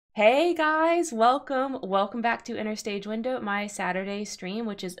Hey guys, welcome back to Interstage Window, my Saturday stream,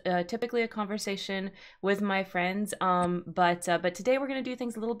 which is typically a conversation with my friends. But today we're gonna do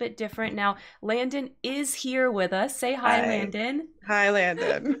things a little bit different. Now, Landon is here with us. Say hi, Hi. Landon. Hi,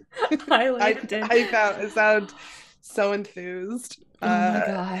 Landon. Hi, I Landon. I sound so enthused. Oh my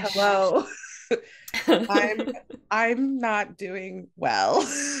gosh. Hello. I'm I'm not doing well.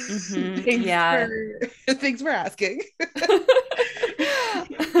 Thanks for Yeah. thanks for asking.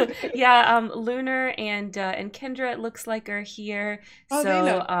 Yeah, Lunar and Kendra it looks like are here. Oh, they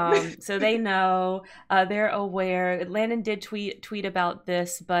know. So they know, they're aware. Landon did tweet about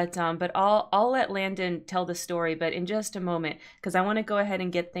this, but I'll let Landon tell the story, but in just a moment, because I want to go ahead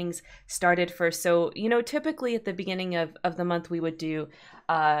and get things started first. So, typically at the beginning of the month we would do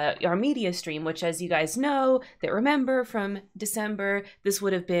our media stream, which, as you guys know, that remember from December, this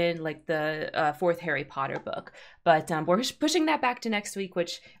would have been like the fourth Harry Potter book. But we're pushing that back to next week,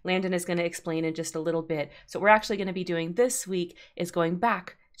 which Landon is going to explain in just a little bit. So we're actually going to be doing this week is going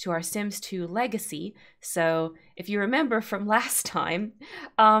back to our Sims 2 legacy. So if you remember from last time,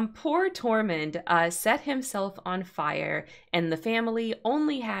 poor Tormund set himself on fire, and the family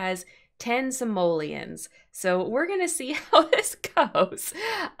only has 10 simoleons. So we're going to see how this goes.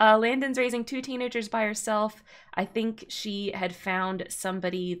 Landon's raising two teenagers by herself. I think she had found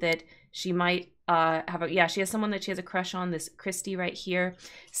somebody that she might yeah, she has someone that she has a crush on, this Christy right here.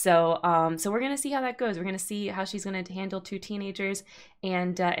 So we're gonna see how that goes. We're gonna see how she's gonna handle two teenagers,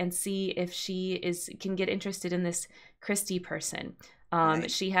 and see if she is can get interested in this Christy person.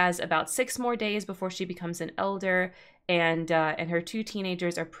 Nice. She has about 6 more days before she becomes an elder, and her two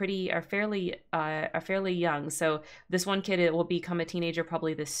teenagers are fairly young. So this one kid will become a teenager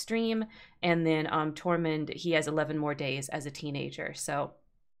probably this stream, and then Tormund, he has 11 more days as a teenager. So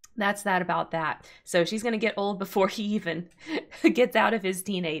that's that about that. So she's going to get old before he even gets out of his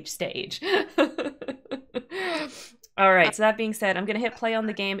teenage stage. All right. So that being said, I'm going to hit play on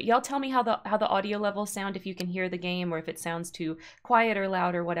the game. Y'all tell me how the audio levels sound, if you can hear the game or if it sounds too quiet or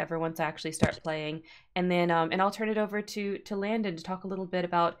loud or whatever once I actually start playing. And then and I'll turn it over to Landon to talk a little bit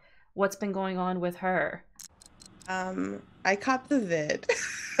about what's been going on with her. I caught the vid.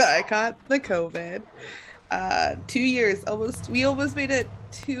 I caught the COVID. 2 years almost. We almost made it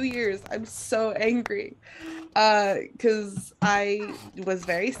 2 years. I'm so angry. Because I was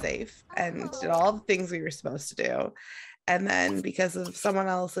very safe and did all the things we were supposed to do. And then because of someone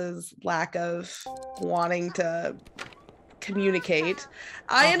else's lack of wanting to communicate,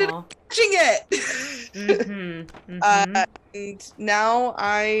 I ended Uh-huh. up catching it. Mm-hmm. Mm-hmm. And now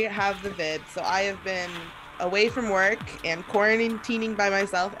I have the vid. So I have been away from work and quarantining by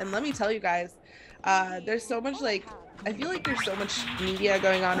myself. And let me tell you guys, there's so much I feel like there's so much media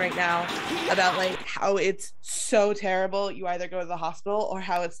going on right now about like how it's so terrible you either go to the hospital or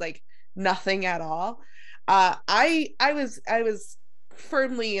how it's like nothing at all. I was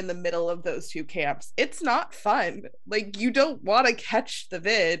firmly in the middle of those two camps. It's not fun. Like you don't want to catch the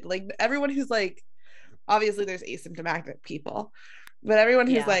vid. Like everyone who's like, obviously there's asymptomatic people, but everyone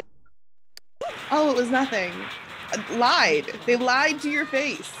who's Yeah. like, oh, it was nothing, lied. They lied to your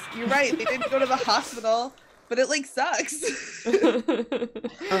face. You're right. They didn't go to the hospital, but it like sucks.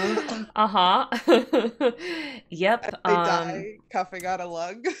 Uh-huh. Yep. They die coughing on a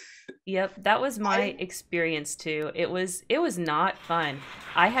lung. Yep, that was my I experience too. It was not fun.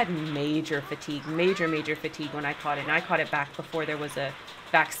 I had major fatigue, major fatigue when I caught it. And I caught it back before there was a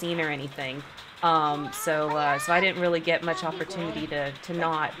vaccine or anything. So I didn't really get much opportunity to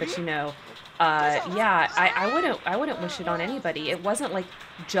not, but yeah, I wouldn't wish it on anybody. It wasn't like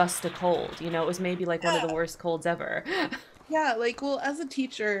just a cold, it was maybe like one of the Yeah. worst colds ever. Yeah, like, well, as a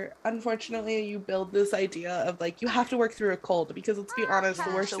teacher, unfortunately, you build this idea of like you have to work through a cold because let's be honest,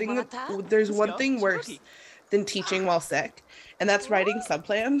 the worst thing that there's one thing worse than teaching while sick, and that's writing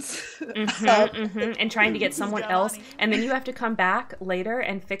subplans. um, And trying to get someone else, and then you have to come back later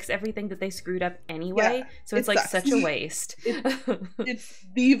and fix everything that they screwed up yeah, anyway. So it's it like sucks. such a waste. It it's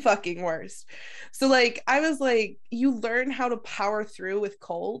the fucking worst. So like I was like, you learn how to power through with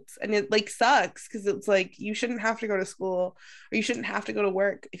colds, and it like sucks because it's like you shouldn't have to go to school or you shouldn't have to go to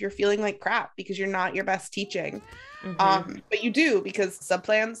work if you're feeling like crap because you're not your best teaching. hmm But you do because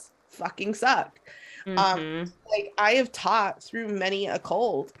subplans fucking suck. Um, hmm like I have taught through many a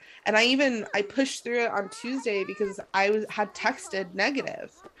cold, and I pushed through it on Tuesday because had tested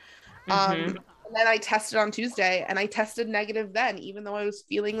negative. hmm And then I tested on Tuesday, and I tested negative then, even though I was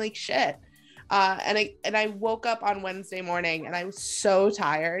feeling like shit. And I woke up on Wednesday morning, and I was so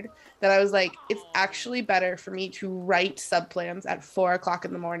tired that I was like, it's actually better for me to write subplans at 4 o'clock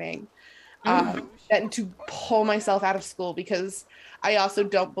in the morning, Mm. and to pull myself out of school because I also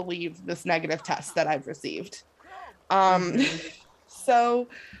don't believe this negative test that I've received. Um, Mm-hmm. so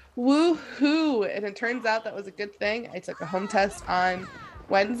woohoo. And it turns out that was a good thing. I took a home test on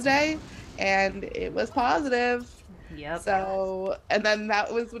Wednesday and it was positive. Yep. So, and then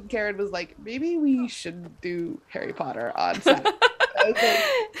that was when Karen was like, maybe we should do Harry Potter on Saturday. I was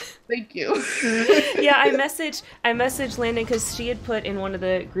like, thank you. Yeah, I messaged Landon because she had put in one of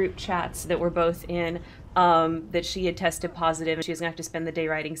the group chats that we're both in, that she had tested positive and she was gonna have to spend the day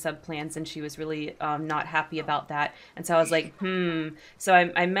writing sub plans, and she was really not happy about that. And so I was like, hmm. So I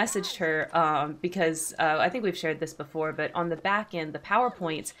messaged her, because I think we've shared this before, but on the back end, the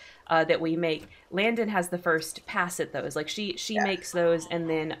PowerPoints that we make, Landon has the first pass at those. Like she Yeah. makes those, and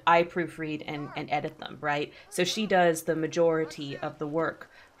then I proofread and edit them, right? So she does the majority of the work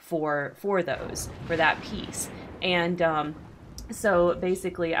for those, for that piece. And so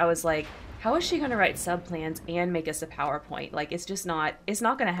basically I was like, how is she going to write sub plans and make us a PowerPoint? Like, it's not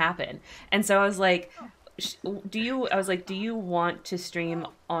going to happen. And so I was like, do you want to stream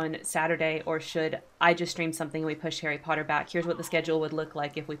on Saturday, or should I just stream something and we push Harry Potter back? Here's what the schedule would look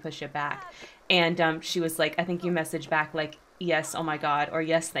like if we push it back. And she was like, I think you messaged back like, yes, oh my God, or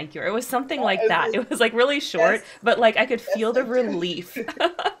yes, thank you. Or it was something like I was that. like, It was like really yes, short, but like I could yes, feel the thank you. relief.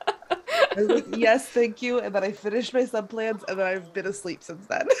 I was like, yes, thank you. And then I finished my sub plans and then I've been asleep since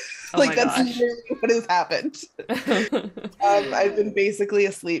then. Oh Like my that's gosh. literally what has happened. I've been basically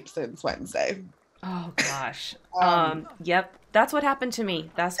asleep since Wednesday. Oh gosh. Um, Yep. That's what happened to me.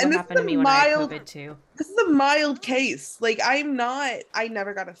 That's what and this is happened to a me when I had mild COVID too. this is a mild case. Like I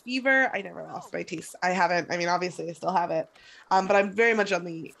never got a fever. I never lost my taste. I haven't, I mean, obviously I still have it. But I'm very much on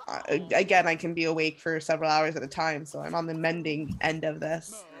the, again, I can be awake for several hours at a time. So I'm on the mending end of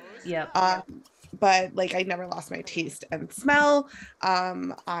this. Yep. But like I never lost my taste and smell.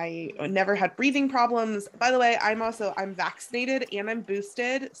 I never had breathing problems. By the way, I'm vaccinated and I'm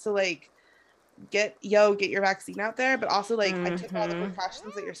boosted. So like get your vaccine out there, but also like I took all the Mm-hmm.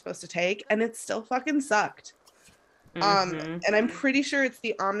 precautions that you're supposed to take and it still fucking sucked. Mm-hmm. And I'm pretty sure it's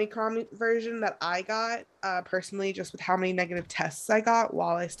the Omicron version that I got, personally, just with how many negative tests I got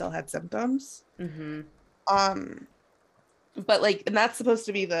while I still had symptoms. Mm-hmm. Um, but like, and that's supposed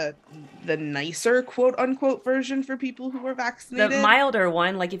to be the nicer quote unquote version for people who are The vaccinated. milder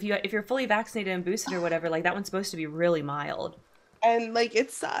one, like if you're fully vaccinated and boosted or whatever, like that one's supposed to be really mild. And like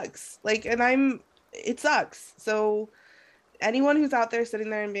it sucks. Like, it sucks. So anyone who's out there sitting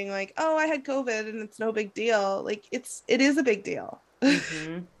there and being like, "Oh, I had COVID and it's no big deal." Like it is a big deal.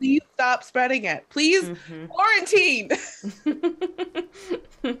 Mm-hmm. Please stop spreading it. Please Mm-hmm. quarantine.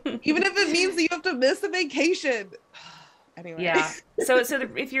 Even if it means that you have to miss a vacation. Anyway. Yeah.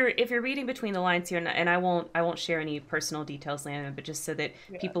 If you're reading between the lines here, and I won't share any personal details, Landon, but just so that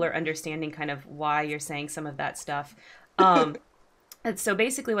Yeah. people are understanding kind of why you're saying some of that stuff. Um, And so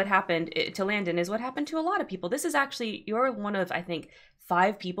basically, what happened to Landon is what happened to a lot of people. This is actually, you're one of, I think,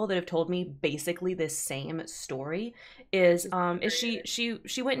 5 people that have told me basically this same story. Is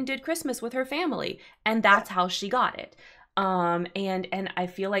she went and did Christmas with her family, and Yeah. that's how she got it. And I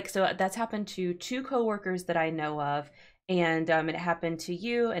feel like, so that's happened to 2 coworkers that I know of, and it happened to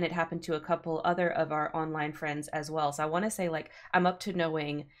you, and it happened to a couple other of our online friends as well. So I want to say, like, I'm up to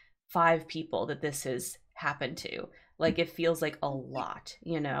knowing 5 people that this has happened to. Like, it feels like a lot,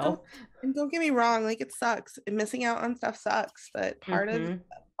 you Don't know? and don't get me wrong, like it sucks. Missing out on stuff sucks, but Mm-hmm.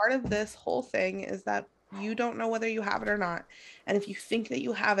 part of this whole thing is that you don't know whether you have it or not. And if you think that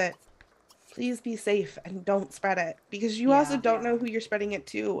you have it, please be safe and don't spread it because you also Yeah. don't know who you're spreading it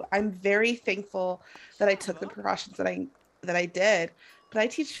to. I'm very thankful that I took the precautions that I did, but I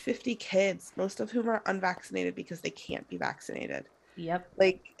teach 50 kids, most of whom are unvaccinated because they can't be vaccinated. Yep.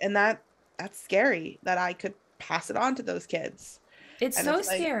 Like, and that's scary that I could pass it on to those kids. It's And so it's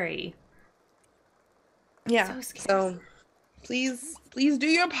like, scary. yeah. So scary. So please do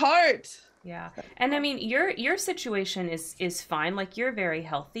your part. Yeah. And I mean, your situation is fine. Like, you're very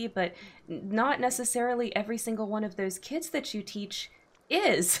healthy, but not necessarily every single one of those kids that you teach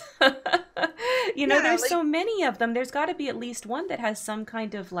is. Yeah, There's like so many of them. There's got to be at least one that has some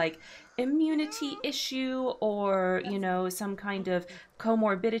kind of like immunity issue, or, some kind of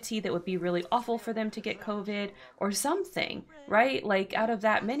comorbidity that would be really awful for them to get COVID or something, right? Like, out of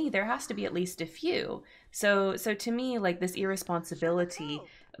that many, there has to be at least a few. So to me, like, this irresponsibility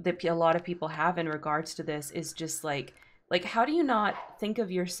that a lot of people have in regards to this is just like, how do you not think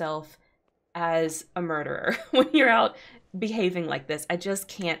of yourself as a murderer when you're out behaving like this? I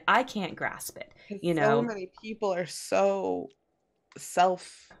can't grasp it, because you so know? many people are so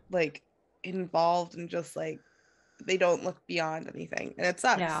self like involved and just like they don't look beyond anything and it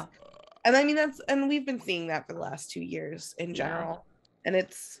Yeah. sucks. And I mean, and we've been seeing that for the last 2 years in Yeah. general, and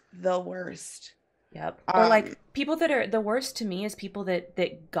it's the worst. Yep. Or Um, like people that are the worst to me is people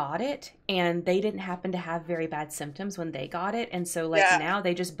that got it and they didn't happen to have very bad symptoms when they got it, and so like yeah, now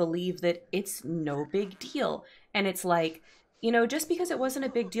they just believe that it's no big deal. And it's like, just because it wasn't a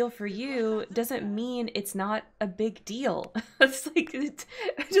big deal for you doesn't mean it's not a big deal. It's like it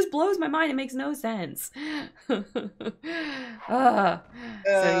just blows my mind. It makes no sense. Ah.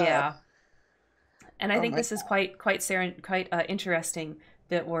 So uh, yeah. And I oh think my this is quite interesting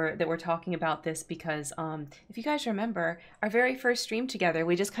that we're talking about this because if you guys remember our very first stream together,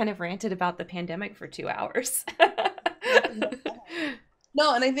 we just kind of ranted about the pandemic for 2 hours. God.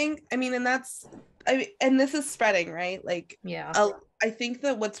 No, and I mean, and and this is spreading, right? Like, Yeah. I think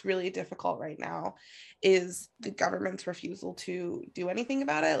that what's really difficult right now is the government's refusal to do anything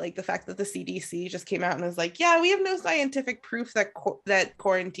about it. Like the fact that the CDC just came out and was like, "Yeah, we have no scientific proof that that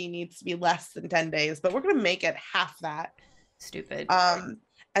quarantine needs to be less than 10 days, but we're going to make it half that." Stupid. Um,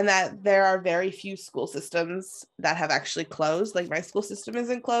 and that there are very few school systems that have actually closed. Like my school system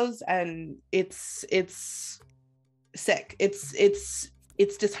isn't closed, and it's sick.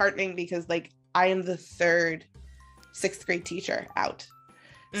 It's disheartening because like I am the third sixth grade teacher out,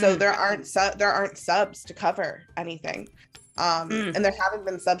 so Mm, there aren't subs to cover anything. mm. And there haven't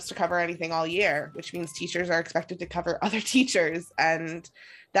been subs to cover anything all year, which means teachers are expected to cover other teachers, and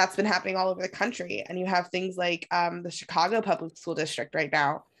that's been happening all over the country. And you have things like the Chicago Public School District right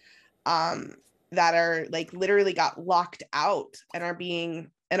now, um, that are like literally got locked out and are being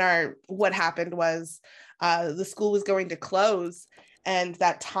and are what happened was the school was going to close, and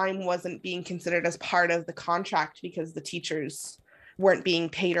that time wasn't being considered as part of the contract because the teachers weren't being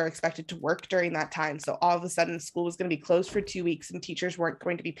paid or expected to work during that time. So all of a sudden school was going to be closed for 2 weeks and teachers weren't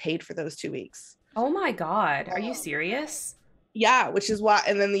going to be paid for those 2 weeks. Oh my God. Are you serious? Yeah, which is why,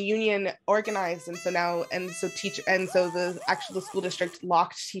 and then the union organized, and so now, and so the school district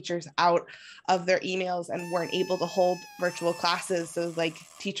locked teachers out of their emails and weren't able to hold virtual classes. So like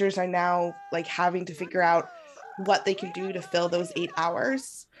teachers are now like having to figure out what they can do to fill those 8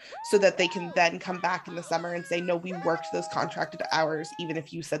 hours so that they can then come back in the summer and say, no, we worked those contracted hours, even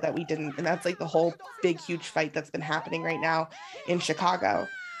if you said that we didn't. And that's like the whole big, huge fight that's been happening right now in Chicago.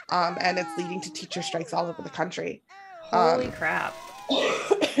 And it's leading to teacher strikes all over the country. Holy Um, crap.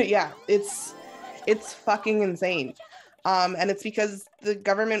 yeah, it's fucking insane. And it's because the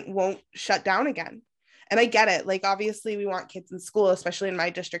government won't shut down again. And I get it. Like obviously we want kids in school, especially in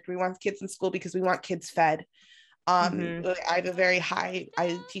my district. We want kids in school because we want kids fed. Mm-hmm.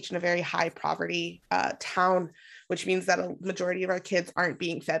 I teach in a very high poverty town, which means that a majority of our kids aren't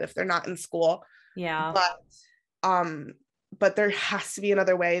being fed if they're not in school. Yeah. But um but there has to be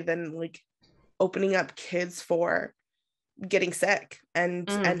another way than like opening up kids for getting sick Mm.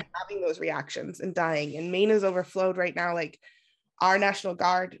 and having those reactions and dying. And Maine is overflowed right now. Like our National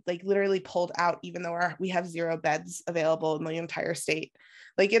Guard like literally pulled out even though we have 0 beds available in the entire state.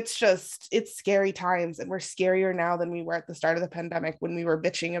 Like it's scary times, and we're scarier now than we were at the start of the pandemic when we were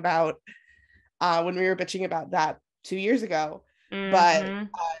bitching about that 2 years ago. But Mm-hmm.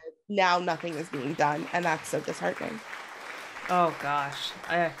 now nothing is being done, and that's so disheartening. Oh gosh,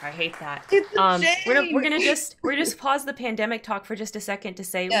 I hate that. It's a We're just pause the pandemic talk for just a second to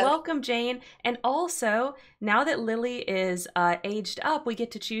say Yes, welcome, Jane, and also now that Lily is aged up, we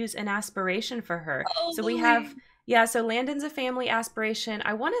get to choose an aspiration for her. oh So we have Lily. yeah, so Landon's a family aspiration.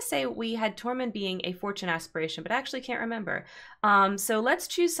 I want to say we had Tormund being a fortune aspiration, but I actually can't remember. So let's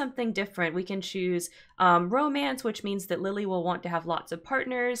choose something different. We can choose romance, which means that Lily will want to have lots of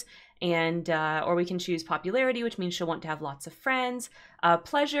partners, and or we can choose popularity, which means she'll want to have lots of friends.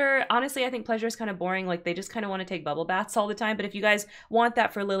 Pleasure, honestly, I think pleasure is kind of boring. Like they just kind of want to take bubble baths all the time. But if you guys want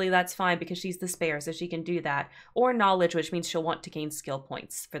that for Lily, that's fine because she's the spare, so she can do that. Or knowledge, which means she'll want to gain skill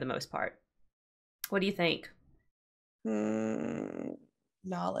points for the most part. What do you think? Hmm,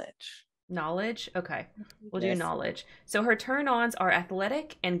 knowledge. Knowledge? Okay. We'll do Yes. knowledge. So her turn-ons are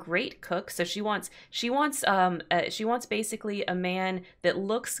athletic and great cook. So she wants basically a man that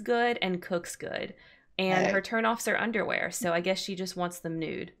looks good and cooks good. And Okay. her turn-offs are underwear. So I guess she just wants them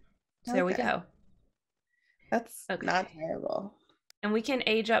nude. So there we Okay. go. That's not Okay. terrible. And we can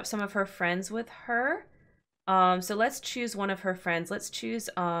age up some of her friends with her. So let's choose one of her friends. Let's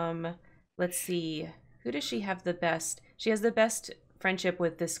see. Who does she have the best? She has the best friendship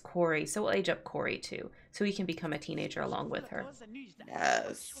with this Corey. So we'll age up Corey too. So he can become a teenager along with her.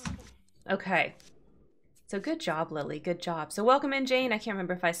 Yes. Okay. So good job, Lily. Good job. So welcome in, Jane. I can't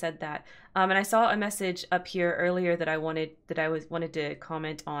remember if I said that. And I saw a message up here earlier that I wanted to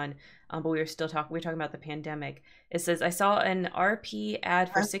comment on. But we were still talking. We were talking about the pandemic. It says I saw an RP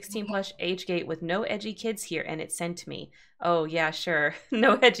ad for 16 plus age gate with no edgy kids here, and it sent me. Oh yeah, sure.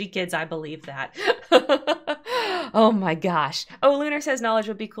 No edgy kids. I believe that. Oh my gosh. Oh, Lunar says knowledge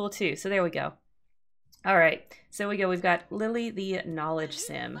would be cool too. So there we go. All right. So we go. We've got Lily the knowledge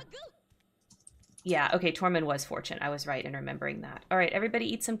sim. Yeah, okay, Tormund was fortune. I was right in remembering that. All right,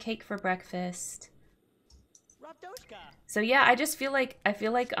 everybody eat some cake for breakfast. So yeah, I feel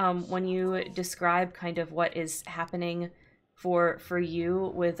like when you describe kind of what is happening for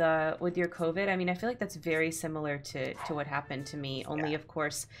you with your COVID, I mean, I feel like that's very similar to what happened to me. Only Yeah. of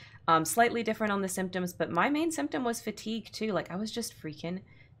course, slightly different on the symptoms, but my main symptom was fatigue too. Like I was just freaking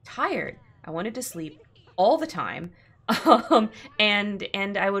tired. I wanted to sleep all the time.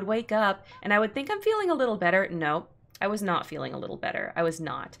 And I would wake up and I would think I'm feeling a little better. No, I was not feeling a little better. I was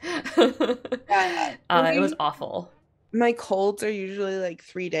not. Yeah. It was awful. My colds are usually like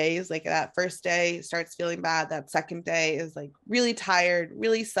 3 days. Like that first day starts feeling bad. That second day is like really tired,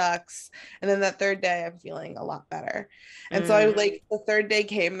 really sucks. And then that third day, I'm feeling a lot better. And so I Mm, was like, the third day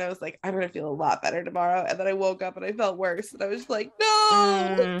came and I was like, I'm going to feel a lot better tomorrow. And then I woke up and I felt worse. And I was like,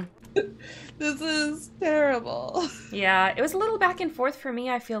 no, mm. this is terrible. Yeah, it was a little back and forth for me,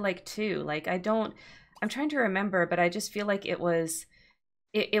 I feel like too. Like I'm trying to remember, but I just feel like it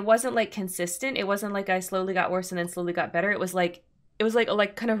wasn't like consistent. It wasn't like I slowly got worse and then slowly got better. It was like a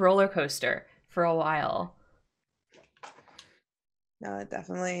like kind of roller coaster for a while. No, it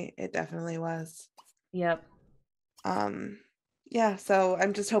definitely was. Yep. Um, yeah, so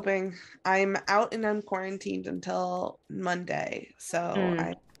I'm just hoping I'm out and I'm quarantined until Monday. So Mm.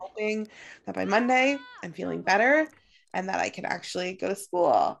 I'm hoping that by Monday I'm feeling better and that I can actually go to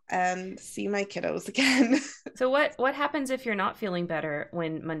school and see my kiddos again. So what happens if you're not feeling better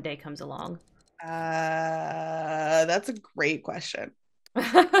when Monday comes along? That's a great question.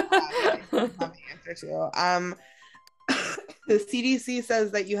 That I don't have the answer to. The CDC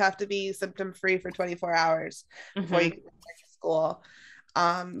says that you have to be symptom free for 24 hours before you Hmm. can start school.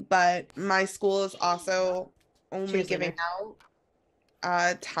 But my school is also only Cheers, giving Lunar.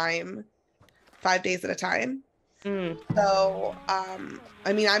 out time 5 days at a time. Mm. So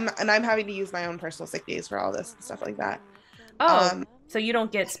I mean I'm having to use my own personal sick days for all this and stuff like that. Oh, Um, so you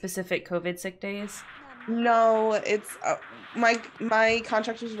don't get specific COVID sick days? no, it's my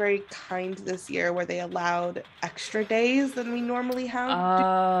contract was very kind this year where they allowed extra days than we normally have.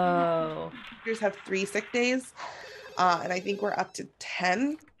 Oh. Teachers have 3 sick days, and I think we're up to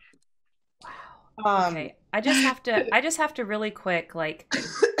 10. Wow. Um, Okay. I just have to really quick like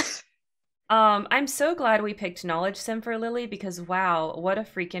I'm so glad we picked Knowledge Sim for Lily because wow, what a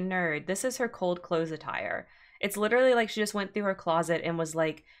freaking nerd. This is her cold clothes attire. It's literally like she just went through her closet and was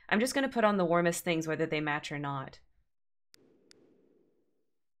like, I'm just gonna put on the warmest things whether they match or not.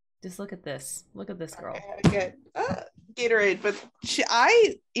 Just look at this. Look at this I girl. had to get Gatorade, but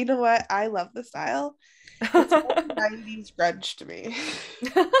you know what? I love the style. It's very 90s grunge to me.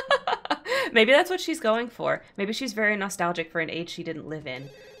 Maybe that's what she's going for. Maybe she's very nostalgic for an age she didn't live in,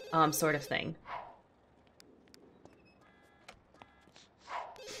 sort of thing.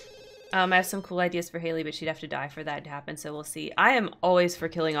 I have some cool ideas for Haley, but she'd have to die for that to happen, so we'll see. I am always for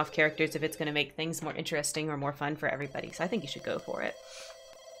killing off characters if it's going to make things more interesting or more fun for everybody, so I think you should go for it.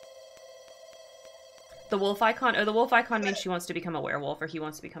 The wolf icon? Oh, the wolf icon means she wants to become a werewolf, or he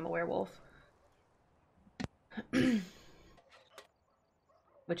wants to become a werewolf.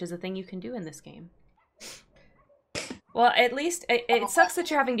 Which is a thing you can do in this game. Well, at least it sucks that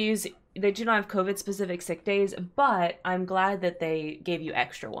you're having to use that you don't have COVID specific sick days, but I'm glad that they gave you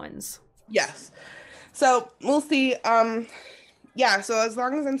extra ones. Yes. So we'll see. Yeah, so as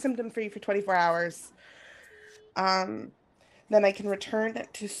long as I'm symptom free for 24 hours, um, then I can return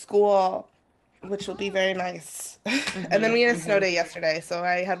to school, which will be very nice. And then Mm-hmm. we had a snow Mm-hmm. day yesterday, so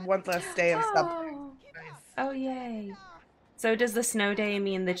I had one less day of sub. Oh, oh yay! So does the snow day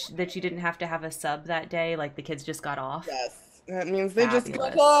mean that that you didn't have to have a sub that day? Like the kids just got off? Yes, that means they just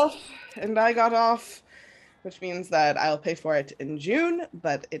got Fabulous. off, and I got off, which means that I'll pay for it in June,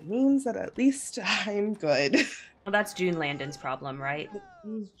 but it means that at least I'm good. Well, that's June Landon's problem, right? It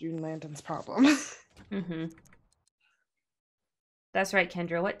is June Lantern's problem. Mm-hmm. That's right,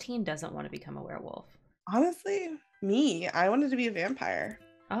 Kendra. What teen doesn't want to become a werewolf? Honestly, me, I wanted to be a vampire.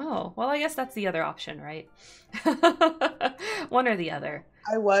 Oh, well, I guess that's the other option, right? One or the other.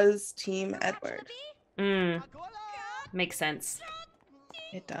 I was Team Edward. Mm, makes sense.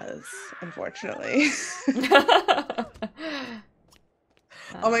 It does, unfortunately.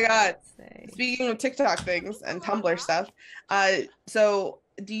 Oh my God. Let's say. Speaking of TikTok things and Tumblr stuff, so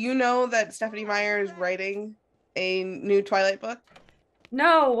do you know that Stephanie Meyer is writing a new Twilight book?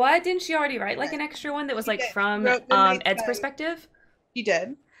 No, what? Didn't she already write like Okay. an extra one that was She like did. She from wrote Midnight Ed's Sun. perspective? She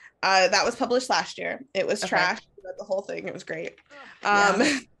did. That was published last year. It was Okay. trash. I read the whole thing. It was great. Yeah.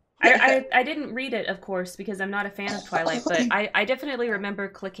 Um, I didn't read it, of course, because I'm not a fan of Twilight, but I definitely remember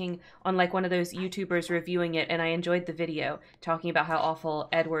clicking on like one of those YouTubers reviewing it, and I enjoyed the video talking about how awful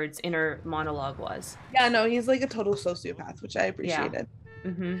Edward's inner monologue was. yeah, no, he's like a total sociopath, which I Yeah. appreciated.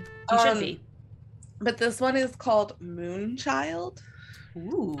 Mm-hmm. He should Um, be. but this one is called Moonchild,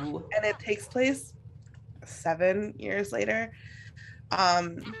 Ooh. and it takes place 7 years later.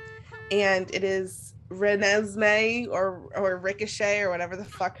 Um, and it is Renesmee or Ricochet or whatever the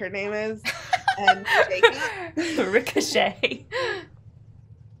fuck her name is, and Jacob. Ricochet.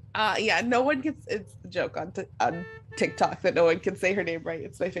 Yeah, no one gets it's a joke on TikTok that no one can say her name right.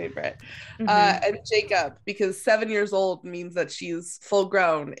 It's my favorite. Mm-hmm. And Jacob, because 7 years old means that she's full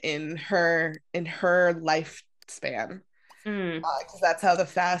grown in her lifespan. Mm. Because that's how the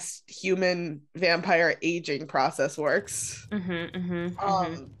fast human vampire aging process works. Mm-hmm. Mm-hmm. Mm-hmm.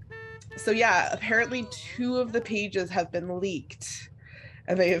 Um, so yeah, apparently two of the pages have been leaked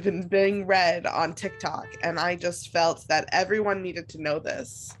and they have been being read on TikTok. And I just felt that everyone needed to know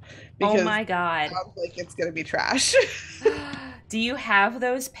this Oh because my it God. sounds like it's gonna be trash. Do you have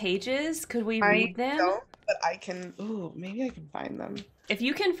those pages? Could we I read them? don't, but I can. Ooh, maybe I can find them. If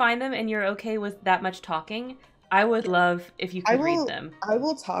you can find them and you're okay with that much talking, I would love if you I could read will. them. I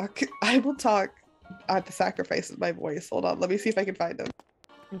will talk. I will talk at the sacrifice of my voice. Hold on. Let me see if I can find them.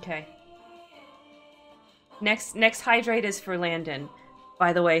 Okay. Next hydrate is for Landon.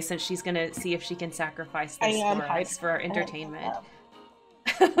 By the way, since she's gonna see if she can sacrifice I this am for us for our entertainment.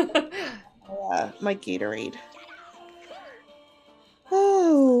 My Gatorade.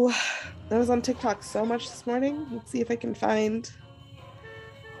 Oh, I was on TikTok so much this morning. Let's see if I can find.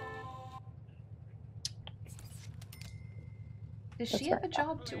 Does That's she have right. a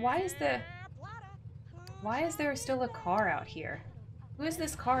job too? Why is there still a car out here? Who is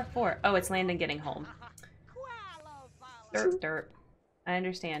this car for? Oh, it's Landon getting home. Dirt, dirt. I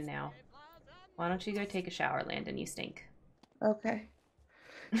understand now. Why don't you go take a shower, Landon? You stink. Okay.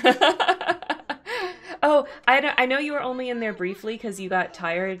 Oh, I know you were only in there briefly because you got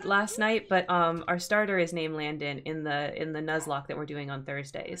tired last night, but our starter is named Landon in the Nuzlocke that we're doing on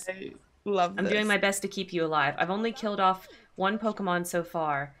Thursdays. I love I'm this. doing my best to keep you alive. I've only killed off one Pokemon so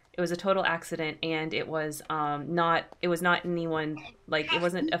far. It was a total accident, and it was not anyone, like, it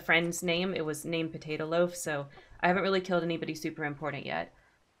wasn't a friend's name. It was named Potato Loaf, so I haven't really killed anybody super important yet.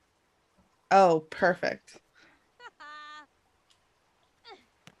 Oh, perfect.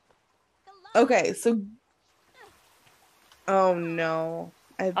 Okay, so oh no.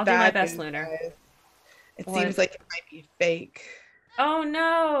 I have I'll do my bad best, news, Lunar. guys. It What? seems like it might be fake. Oh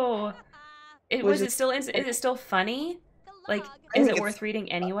no! Which Is it still funny? Like, I is think it it's worth reading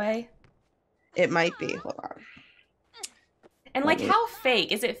anyway? it might be. Hold on. And Let like, me how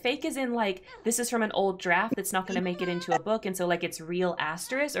fake? Is it fake as in like this is from an old draft that's not going to make it into a book, and so like it's real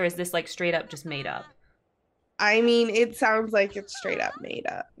asterisk, or is this like straight up just made up? I mean, it sounds like it's straight up made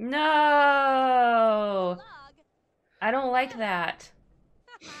up. No, I don't like that.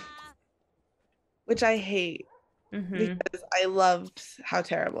 Which I hate Mm-hmm. because I loved how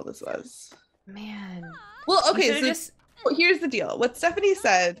terrible this was. Man, Well, you should okay, have so just. here's the deal. What Stephanie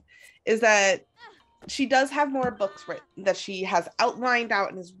said is that she does have more books written that she has outlined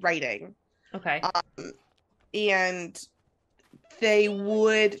out and is writing. Okay. And they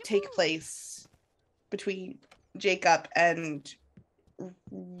would take place between Jacob and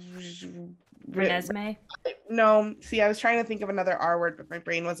Renesmee. no, see, I was trying to think of another R word, but my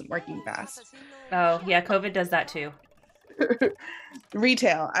brain wasn't working fast. Oh yeah, COVID does that too.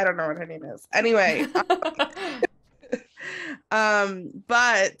 Retail. I don't know what her name is. Anyway,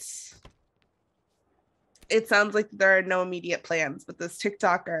 but it sounds like there are no immediate plans. But this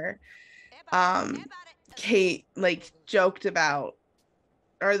TikToker, Kate, like joked about,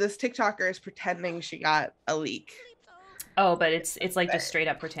 or this TikToker is pretending she got a leak. Oh, but it's like just straight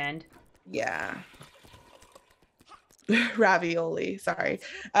up pretend. Yeah. Ravioli. Sorry.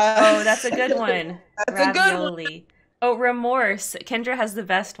 Oh, that's a good one. That's a good one. Ravioli. Oh, remorse. Kendra has the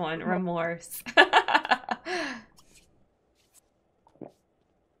best one. Remorse.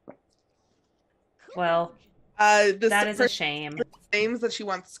 Well, that is a shame. Claims that she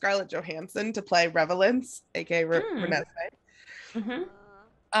wants Scarlett Johansson to play Revelance, aka Renee.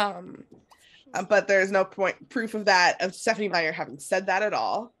 Mm-hmm. But there's no proof of that of Stephanie Meyer having said that at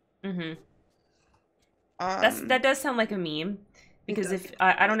all. Mm-hmm. That That does sound like a meme. It because does if get.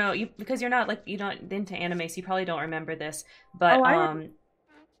 I don't know, because you're not like you're not into anime, so you probably don't remember this. Oh, But I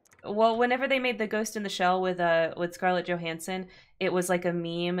well, whenever they made the Ghost in the Shell with Scarlett Johansson, it was like a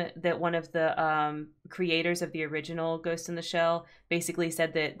meme that one of the creators of the original Ghost in the Shell basically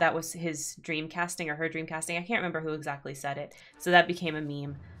said that that was his dream casting or her dream casting. I can't remember who exactly said it, so that became a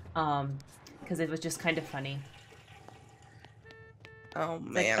meme because it was just kind of funny. Oh It's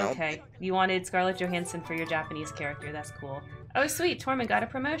like, man, oh okay, you wanted Scarlett Johansson for your Japanese character. That's cool. Oh, sweet, Tormund got a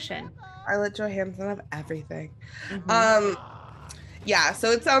promotion. Scarlett Johansson of everything. Mm-hmm. Um, yeah,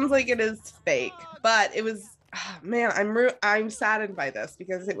 so it sounds like it is fake, but it was man, I'm saddened by this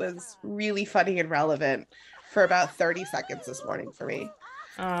because it was really funny and relevant for about 30 seconds this morning for me.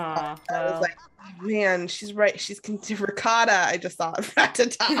 Oh, I was well. like, oh, man, she's right. She's ricotta. I just saw it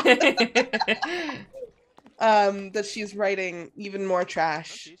Ratata. That she's writing even more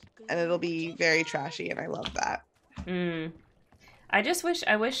trash, and it'll be very trashy, and I love that. mm.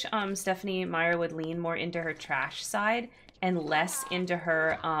 I wish Stephanie Meyer would lean more into her trash side and less into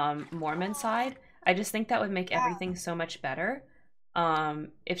her Mormon side. I just think that would make everything so much better.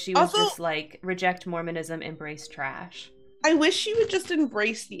 If she was Also, just like reject Mormonism, embrace trash. I wish she would just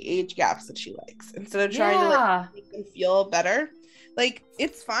embrace the age gaps that she likes instead of trying to like Yeah. make them feel better. Like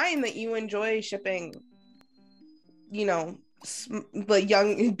it's fine that you enjoy shipping, you know, the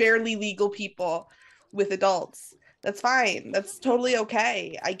young, barely legal people with adults. That's fine. That's totally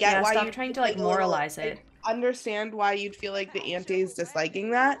okay. I get Yeah, why stop you'd trying feel to like like a little. moralize I it. understand why you'd feel like the auntie's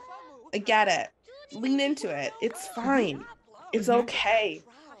disliking that. I get it. Lean into it. It's Mhm. fine. It's Mhm. okay.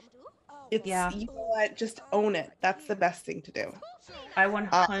 It's Yeah. you know what? Just own it. That's the best thing to do. I She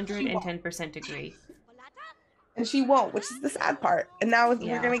won't. 110% agree. And she won't, which is the sad part. And now we're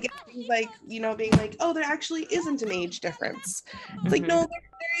Yeah. gonna get things like, being like, oh, there actually isn't an age difference. It's like, no, Mhm.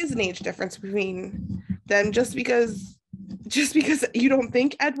 there is an age difference between them just because you don't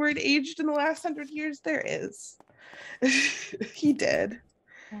think Edward aged in the last 100 years, there is. He did.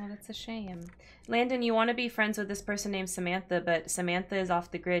 Oh, that's a shame. Landon, you want to be friends with this person named Samantha, but Samantha is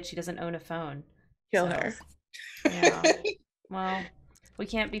off the grid. She doesn't own a phone. Kill So, her. yeah. Well, we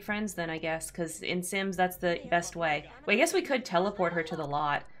can't be friends then, I guess, because in Sims, that's the best way. Well, I guess we could teleport her to the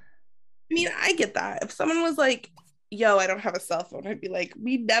lot. I mean, I get that. If someone was like, yo, I don't have a cell phone, I'd be like,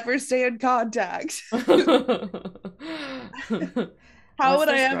 we never stay in contact. How What's would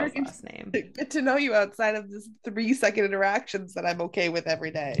I this ever girl's last name? get to know you outside of this 3 second interactions that I'm okay with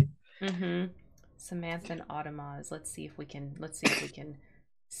every day? Mm-hmm. Samantha and Automaz. Let's see if we can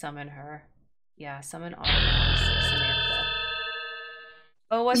summon her. Yeah, summon Automaz, Samantha.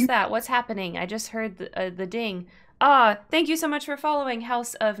 Oh, what's You that? What's happening? I just heard the ding. Ah, thank you so much for following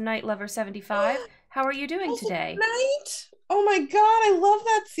House of Night Lover 75. How are you doing also today? night. Oh my god, I love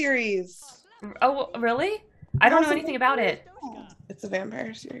that series. Oh, really? I don't know House of anything about it. It's a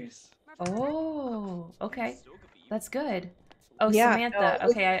vampire series. Oh, okay. That's good. Oh, Yeah, no, Samantha.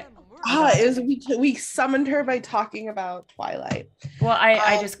 Okay, I got it it. was we summoned her by talking about Twilight. Well,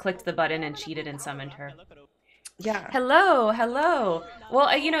 I Um, just clicked the button and cheated and summoned her. yeah, Hello, hello. Well,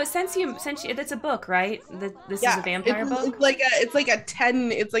 since it's a book, right? This is a yeah. vampire book. It's like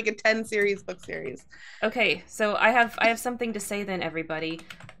a 10 series book series. Okay, so I have something to say then, everybody.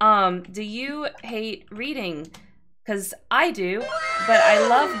 Do you hate reading? Because I do, but I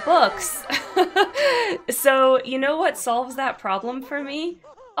love books. So you know what solves that problem for me?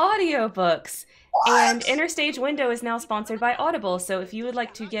 Audiobooks. And What? Interstage Window is now sponsored by Audible. So if you would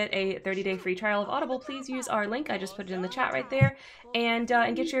like to get a 30-day free trial of Audible, please use our link. I just put it in the chat right there, and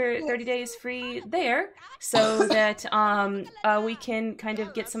get your 30 days free there, so that we can kind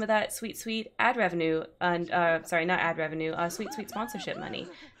of get some of that sweet ad revenue and sorry, not ad revenue, sweet sponsorship money.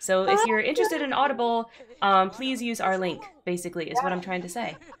 So if you're interested in Audible, please use our link. Basically, is what I'm trying to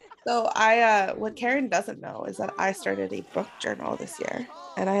say. So what Karen doesn't know is that I started a book journal this year,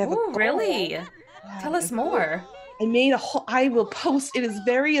 and I have a Ooh, goal. really? Yeah, Tell us more. I made a whole. I will post. It is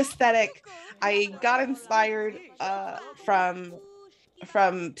very aesthetic. I got inspired from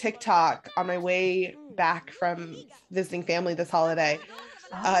TikTok on my way back from visiting family this holiday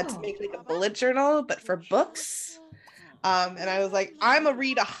to Oh. make like a bullet journal, but for books. And I was like, I'm gonna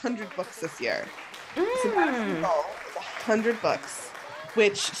read 100 books this year. So that's the Mm. goal. Is 100 books,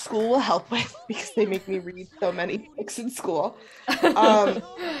 which school will help with because they make me read so many books in school. Um,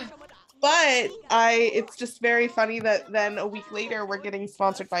 but it's just very funny that then a week later we're getting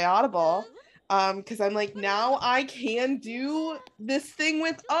sponsored by Audible. Because I'm like, now I can do this thing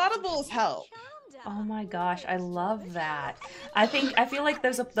with Audible's help. Oh my gosh, I love that. I feel like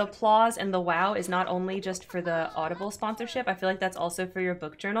the applause and the wow is not only just for the Audible sponsorship. I feel like that's also for your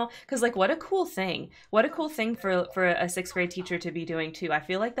book journal because like what a cool thing. What a cool thing for a sixth grade teacher to be doing too. I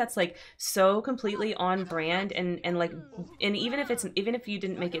feel like that's like so completely on brand and like and even if you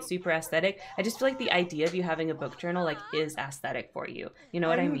didn't make it super aesthetic, I just feel like the idea of you having a book journal like is aesthetic for you. You know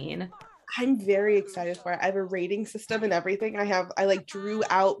what I I'm mean? I'm very excited for it. I have a rating system and everything. I like drew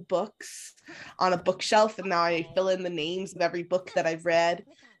out books on a bookshelf and now I fill in the names of every book that I've read.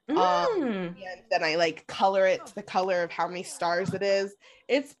 Mm. And then I like color it to the color of how many stars it is.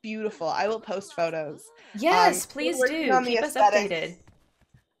 It's beautiful. I will post photos. Yes, Still please working do. on the Keep us aesthetics.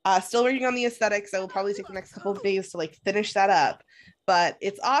 updated. Still working on the aesthetics. I will probably take the next couple of days to like finish that up. But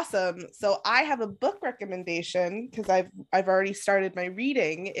it's awesome. So I have a book recommendation because I've already started my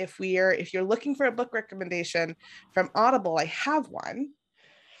reading. If you're looking for a book recommendation from Audible, I have one.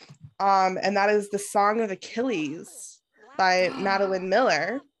 And that is The Song of Achilles by Madeline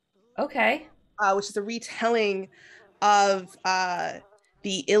Miller, Okay. which is a retelling of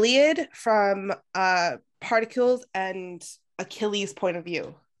the Iliad from Particles and Achilles' point of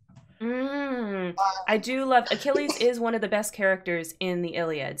view. Mm, I do love Achilles is one of the best characters in the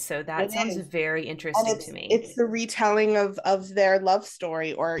Iliad, so that It sounds is. very And interesting to me. it's the retelling of their love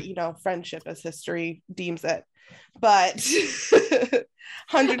story, or friendship as history deems it. But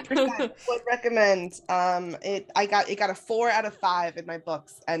 100% would recommend. It got a 4 out of 5 in my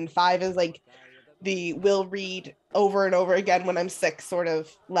books, and 5 is like the will read over and over again when I'm sick sort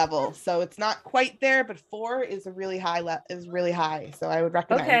of level. So it's not quite there, but 4 is a really is really high. So I would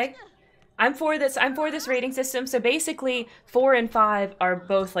recommend. Okay. I'm for this. I'm for this rating system. So basically, 4 and 5 are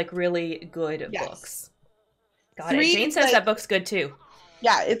both like really good Yes. books. Got it. 3 Jane is says like, that book's good too.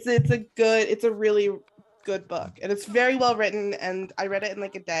 yeah, it's a really good book, and it's very well written, and I read it in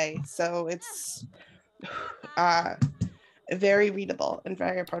like a day, so it's uh very readable and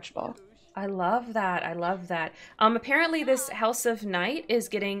very approachable. I love that. I love that. Apparently this House of Night is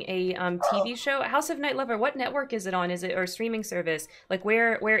getting a TV show. House of Night Lover. What network is it on? Is it or streaming service? Like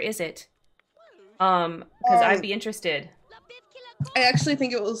where is it? Because I'd um be interested. I actually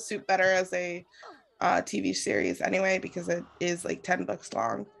think it will suit better as a TV series anyway, because it is like 10 books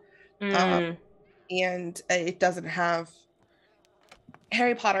long. um Mm, and it doesn't have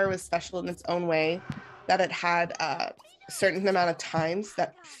Harry Potter was special in its own way, that it had a certain amount of times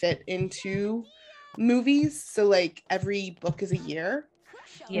that fit into movies. So like every book is a year,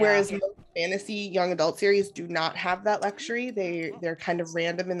 yeah. whereas most fantasy young adult series do not have that luxury. They're kind of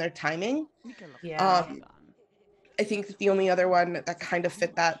random in their timing. Yeah. Um, I think that the only other one that kind of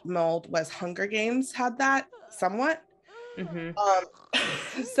fit that mold was Hunger Games had that somewhat. Mm-hmm.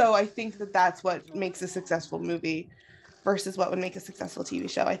 Um, so I think that that's what makes a successful movie versus what would make a successful TV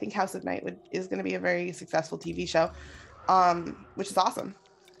show. I think House of Night is going to be a very successful TV show, which is awesome.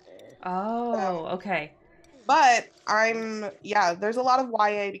 Oh, okay. But yeah, there's a lot of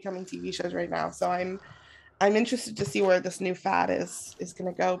YA becoming TV shows right now, so I'm interested to see where this new fad is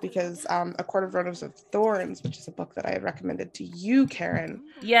going to go, because A Court of Roses of Thorns, which is a book that I had recommended to you, Karen,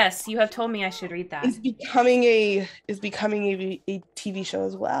 Yes, you have told me I should read that. is becoming a TV show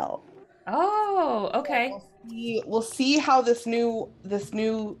as well. Oh, okay. We'll see how this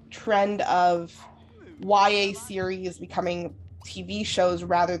new trend of YA series becoming TV shows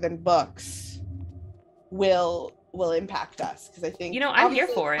rather than books will impact us, because I You think know, I'm here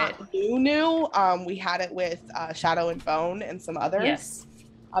obviously it's for it. not new. We had it with Shadow and Bone and some others. Yes.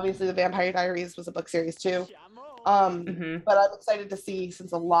 Obviously, the Vampire Diaries was a book series too. Mm-hmm. But I'm excited to see,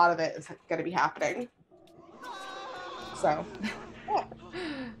 since a lot of it is going to be happening. So, yeah.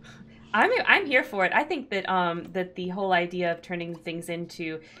 I'm here for it. I think that that the whole idea of turning things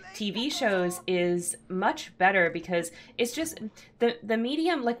into TV shows is much better because it's just the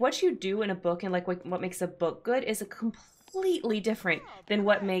medium, like what you do in a book and like what makes a book good is a completely different than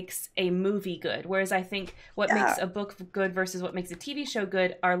what makes a movie good. Whereas I think what makes Yeah. a book good versus what makes a TV show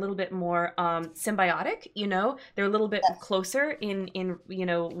good are a little bit more symbiotic, you know? They're a little bit Yes. closer in you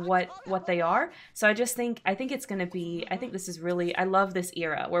know what they are. So I think it's going to be I think this is really I love this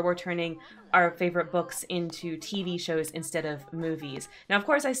era where we're turning our favorite books into TV shows instead of movies. Now, of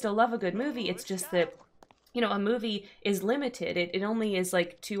course, I still love a good movie. It's just that you know, a movie is limited. It only is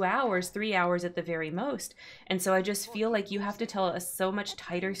like 2 hours, 3 hours at the very most. And so I just feel like you have to tell a so much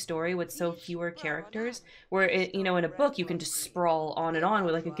tighter story with so fewer characters. Where, you know, in a book, you can just sprawl on and on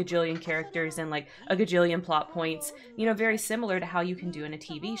with like a gajillion characters and like a gajillion plot points, you know, very similar to how you can do in a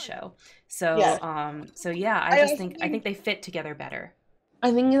TV show. So, Yeah. so yeah, I also I think think they fit together better.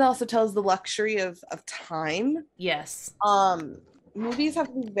 I think it also tells the luxury of time. Yes. Um, movies have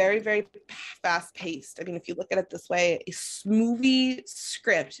to be very, very fast paced. I mean, if you look at it this way, a movie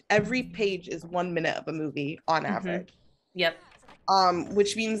script, every page is 1 minute of a movie on Mm-hmm. average. Yep.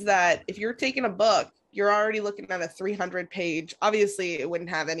 Which means that if you're taking a book, you're already looking at a 300 page. Obviously, it wouldn't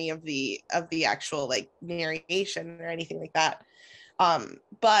have any of the actual like narration or anything like that.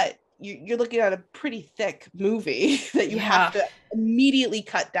 But you're looking at a pretty thick movie that you have Yeah. to immediately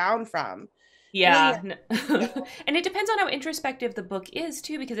cut down from. And then Yeah. And it depends on how introspective the book is,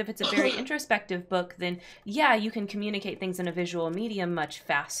 too, because if it's a very introspective book, then yeah, you can communicate things in a visual medium much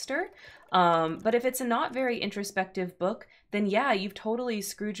faster. But if it's a not very introspective book, then yeah, you've totally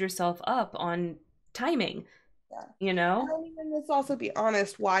screwed yourself up on timing, yeah. you And know? I mean, and let's also be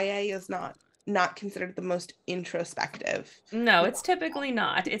honest, YA is not considered the most introspective. No, it's typically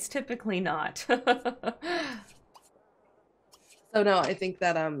not. It's typically not. So no, I think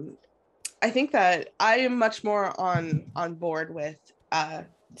that I am much more on board with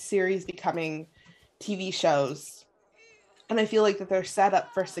series becoming TV shows, and I feel like that they're set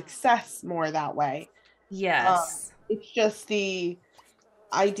up for success more that way. Yes. It's just the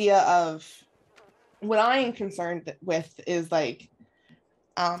idea of what I am concerned with is like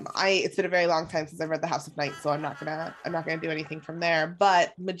I it's been a very long time since I've read The House of Night, so I'm not gonna do anything from there.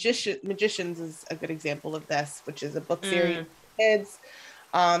 But Magicians is a good example of this, which is a book series Mm, for kids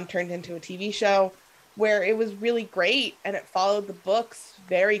turned into a TV show where it was really great and it followed the books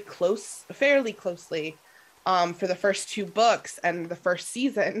fairly closely for the first two books and the first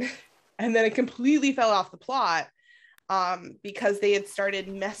season. And then it completely fell off the plot because they had started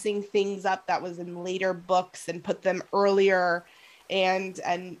messing things up that was in later books and put them earlier and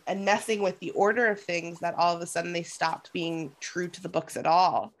messing with the order of things that all of a sudden they stopped being true to the books at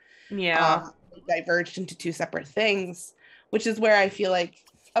all. yeah. They diverged into two separate things, which is where I feel like,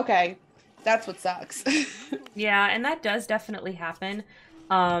 okay, that's what sucks. Yeah, and that does definitely happen.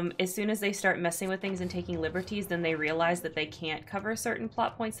 As soon as they start messing with things and taking liberties, then they realize that they can't cover certain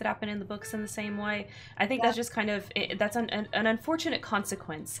plot points that happen in the books in the same way. I think Yeah. that's just kind of that's an unfortunate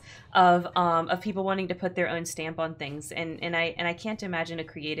consequence of people wanting to put their own stamp on things, and I can't imagine a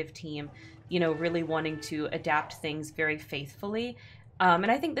creative team, really wanting to adapt things very faithfully.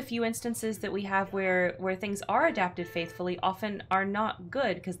 And I think the few instances that we have where things are adapted faithfully often are not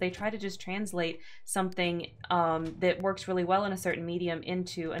good because they try to just translate something that works really well in a certain medium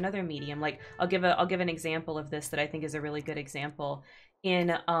into another medium. Like I'll give an example of this that I think is a really good example in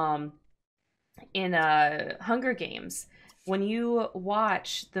Hunger Games. When you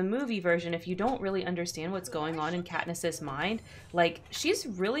watch the movie version, if you don't really understand what's going on in Katniss's mind, like she's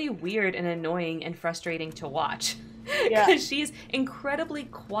really weird and annoying and frustrating to watch. Yeah. Because she's incredibly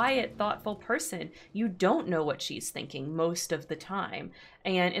quiet, thoughtful person. You don't know what she's thinking most of the time.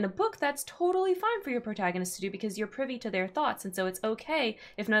 And in a book, that's totally fine for your protagonist to do because you're privy to their thoughts. And so it's okay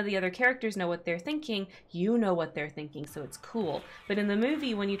if none of the other characters know what they're thinking, you know what they're thinking, so it's cool. But in the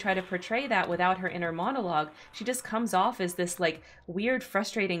movie, when you try to portray that without her inner monologue, she just comes off as this like weird,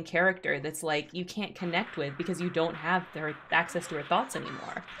 frustrating character that's like you can't connect with because you don't have their access to her thoughts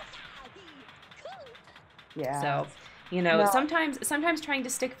anymore. Yeah. So, No, sometimes trying to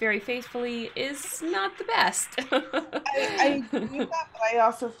stick very faithfully is not the best. I agree with that, but I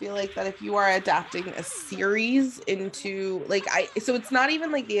also feel like that if you are adapting a series into like so it's not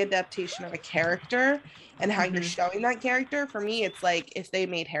even like the adaptation of a character and how you're Hmm. showing that character. For me, it's like if they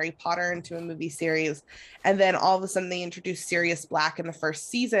made Harry Potter into a movie series and then all of a sudden they introduced Sirius Black in the first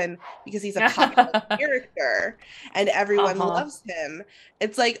season because he's a popular character and everyone Uh-huh. loves him.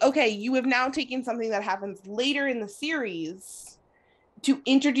 It's like, okay, you have now taken something that happens later in the series to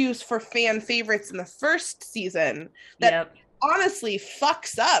introduce for fan favorites in the first season that Yep. honestly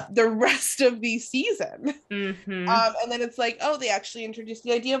fucks up the rest of the season. Hmm. And then it's like, oh, they actually introduced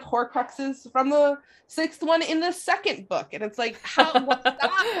the idea of Horcruxes from the sixth one in the second book, and it's like, stop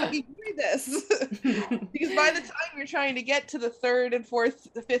fucking doing this, because by the time you're trying to get to the third and fourth,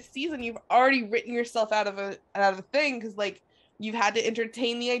 the fifth season, you've already written yourself out of a thing because like you've had to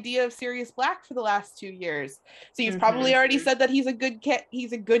entertain the idea of Sirius Black for the last 2 years, so you've Hmm. probably already said that he's a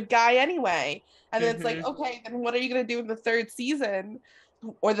good guy anyway, and then it's like, Hmm. okay, then what are you gonna do in the third season?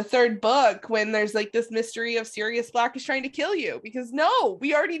 Or the third book when there's like this mystery of Sirius Black is trying to kill you, because no,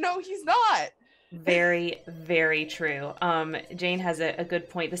 we already know he's not. Very, very true. Jane has a good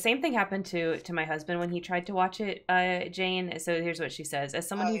point. The same thing happened to my husband when he tried to watch it, Jane. So here's what she says. As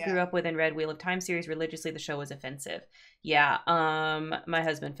someone Oh who yeah. grew up with and read Wheel of Time series religiously, the show was offensive. Yeah, my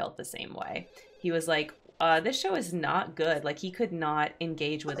husband felt the same way. He was like, this show is not good. Like he could not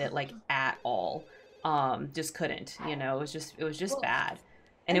engage with it like at all. Just couldn't, it was just Well, bad.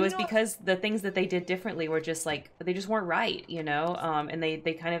 And it And you was know what? because the things that they did differently were just like they just weren't right, you know. And they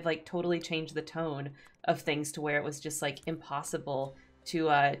kind of like totally changed the tone of things to where it was just like impossible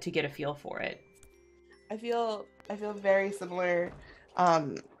to get a feel for it. I feel very similar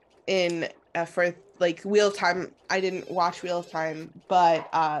in for like Wheel of Time. I didn't watch Wheel of Time, but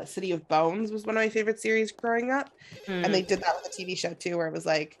City of Bones was one of my favorite series growing up. And Mm. they did that with a TV show too, where it was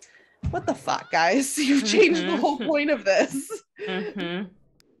like, what the fuck, guys? You've changed the whole Mm-hmm. point of this. Mm-hmm.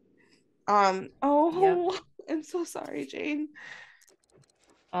 Yep. Oh, I'm so sorry, Jane.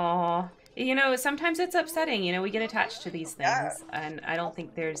 Aw. You know, sometimes it's upsetting. You know, we get attached to these Yeah. things, and I don't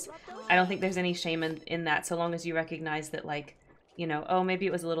think there's any shame in that, so long as you recognize that, like, you know, oh, maybe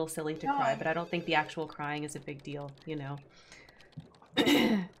it was a little silly to cry, but I don't think the actual crying is a big deal. You know.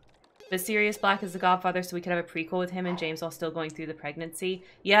 But Sirius Black is the Godfather, so we could have a prequel with him and James while still going through the pregnancy.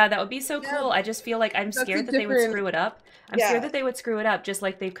 Yeah, that would be so Yeah, cool. I just feel like I'm that's a scared that they would different, screw it up. I'm scared yeah. that they would screw it up, just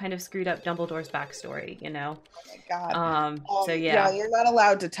like they've kind of screwed up Dumbledore's backstory. You know. My God. So Yeah, yeah. you're not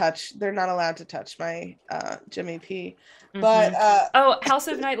allowed to touch. They're not allowed to touch my Jimmy P. But Mm-hmm. Oh, House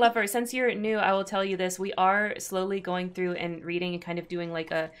of Night Lover. Since you're new, I will tell you this. We are slowly going through and reading and kind of doing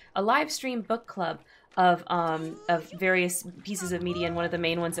like a live stream book club of various pieces of media, and one of the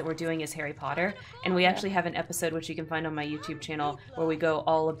main ones that we're doing is Harry Potter. And we yeah, actually have an episode which you can find on my YouTube channel where we go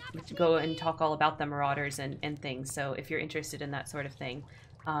and talk all about the Marauders and things. So if you're interested in that sort of thing,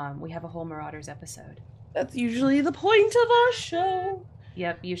 we have a whole Marauders episode. that's usually the point of our show.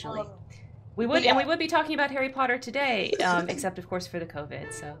 Yep, usually. Um, We but yeah, would be talking about Harry Potter today, except of course for the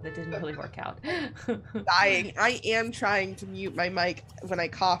COVID, so that didn't really work out. dying. I am trying to mute my mic when I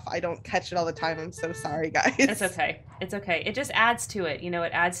cough. I don't catch it all the time. I'm so sorry, It's guys. okay. It's okay. It just adds to it, you know.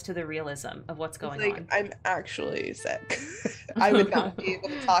 It adds to the realism of what's It's going like on. I'm actually sick. I would not be able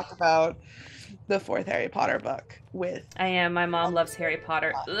to talk about the fourth Harry Potter book with I am. My mom loves Harry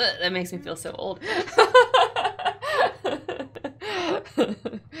Potter. Ugh, that makes me feel so old.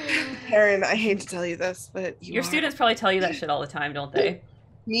 Karen. I hate to tell you this, but you Your are students probably tell you that shit all the time, don't they?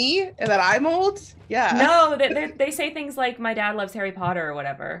 me and that I'm old. Yeah. No, they say things like my dad loves Harry Potter or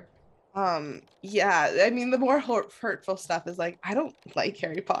whatever. Yeah, I mean, the more hurtful stuff is like, I don't like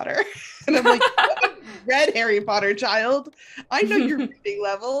Harry Potter. And I'm like, you haven't read Harry Potter, child. I know your reading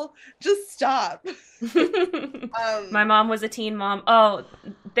level. Just stop. My Um, mom was a teen mom. Oh,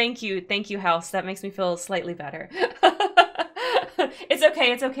 thank you, House. That makes me feel slightly better. It's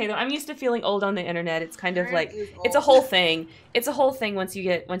okay though. I'm used to feeling old on the internet. It's kind of Karen like is it's a old. whole thing. It's a whole thing once you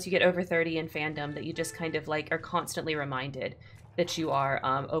get over 30 in fandom that you just kind of like are constantly reminded that you are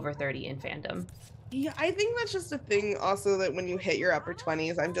over 30 in fandom. Yeah, I think that's just a thing also that when you hit your upper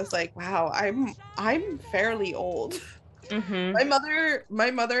 20s, I'm just like, wow, I'm fairly old. Mm-hmm.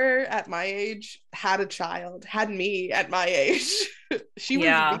 My mother at my age had a child, had me at my age. She was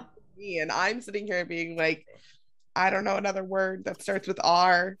Yeah. raising me, and I'm sitting here being like, I don't know another word that starts with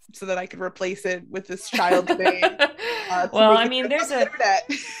R so that I could replace it with this child's name to Well, make I it mean, on the internet.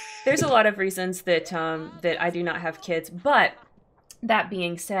 there's a lot of reasons that I do not have kids, but that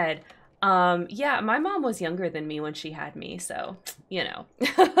being said, yeah, my mom was younger than me when she had me, so you know.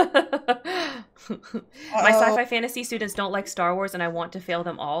 My Oh, sci-fi fantasy students don't like Star Wars, and I want to fail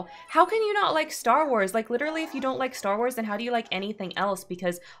them all. How can you not like Star Wars? Like, literally, if you don't like Star Wars, then how do you like anything else?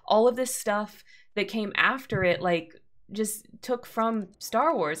 Because all of this stuff that came after it, like, just took from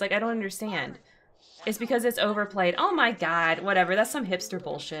Star Wars. Like, I don't understand. It's because it's overplayed. Oh my god, whatever. That's some hipster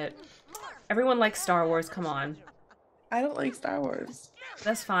bullshit. Everyone likes Star Wars, come on. I don't like Star Wars.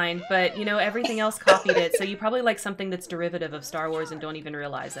 That's fine, but you know, everything else copied it, so you probably like something that's derivative of Star Wars and don't even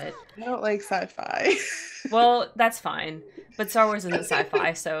realize it. I don't like sci-fi. Well, that's fine. But Star Wars isn't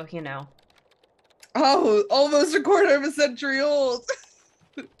sci-fi, so, you know. Oh, almost a quarter of a century old.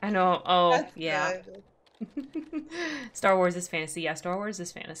 I know. Oh, That's yeah. good. Star Wars is fantasy. Yeah, Star Wars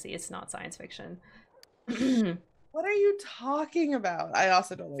is fantasy. It's not science fiction. What are you talking about? I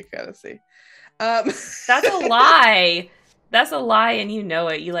also don't like fantasy. Um, That's a lie. That's a lie, and you know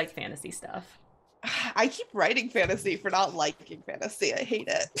it. You like fantasy stuff. I keep writing fantasy for not liking fantasy. I hate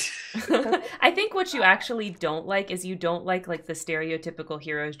it. I think what you actually don't like is you don't like the stereotypical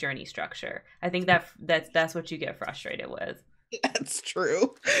hero's journey structure. I think that's what you get frustrated with. That's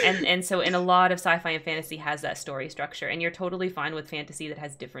true. And so in a lot of sci-fi and fantasy has that story structure, and you're totally fine with fantasy that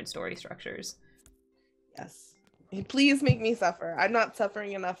has different story structures. Yes. Please make me suffer. I'm not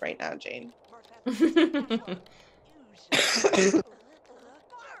suffering enough right now, Jane.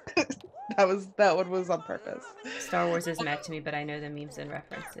 That one was on purpose. Star Wars is meh to me, but I know the memes and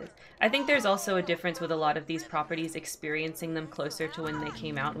references. I think there's also a difference with a lot of these properties experiencing them closer to when they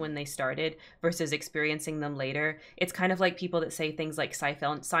came out and when they started versus experiencing them later. It's kind of like people that say things like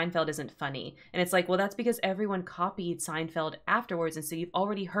Seinfeld isn't funny. And it's like, well, that's because everyone copied Seinfeld afterwards. And so you've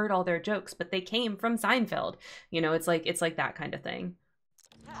already heard all their jokes, but they came from Seinfeld. You know, it's like that kind of thing.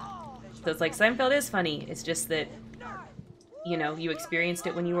 So it's like Seinfeld is funny. It's just that, you know, you experienced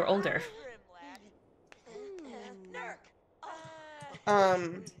it when you were older.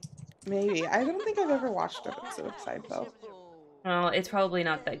 Um, Maybe. I don't think I've ever watched an episode of Seinfeld. Well, it's probably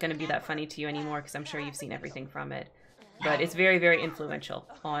not that going to be that funny to you anymore because I'm sure you've seen everything from it. But it's very, very influential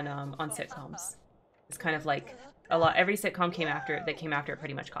on sitcoms. It's kind of like a lot. Every sitcom came after it that came after it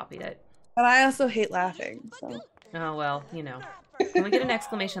pretty much copied it. But I also hate laughing, so. Oh well, you know. Can we get an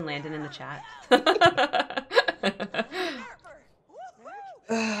exclamation Landon in the chat?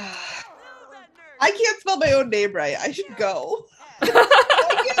 I can't spell my own name right. I should go.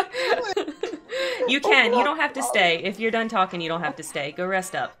 You can. You don't have to stay. If you're done talking, you don't have to stay. Go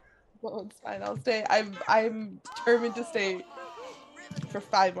rest up. Well, it's fine. I'll stay. I'm determined to stay for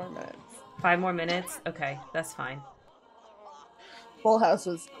 5 more minutes. 5 more minutes? Okay, that's fine. Full House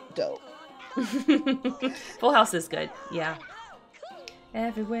was dope. Full House is good. Yeah.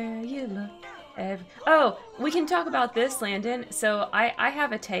 Everywhere you look. Oh, we can talk about this, Landon. So I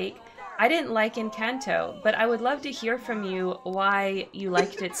have a take. I didn't like Encanto, but I would love to hear from you why you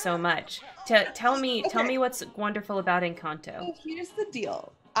liked it so much. Tell me what's wonderful about Encanto. So here's the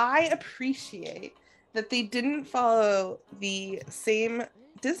deal. I appreciate that they didn't follow the same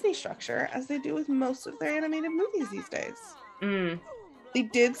Disney structure as they do with most of their animated movies these days. They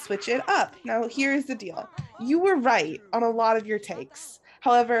did switch it up. Now, here's the deal. You were right on a lot of your takes.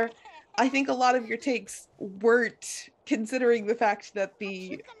 However, I think a lot of your takes weren't considering the fact that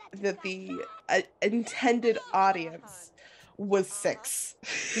the intended audience was 6.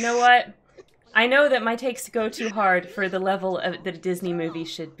 You know what? I know that my takes go too hard for the level of that a Disney movie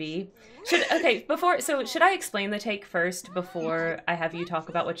should be. Should I explain the take first before I have you talk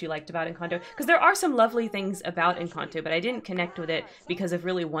about what you liked about Encanto? Because there are some lovely things about Encanto, but I didn't connect with it because of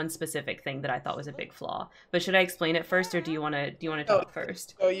really one specific thing that I thought was a big flaw. But should I explain it first, or do you want to talk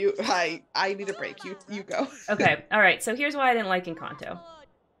first? Oh, I need a break. You go. Okay, all right. So here's why I didn't like Encanto.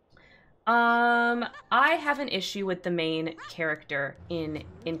 I have an issue with the main character in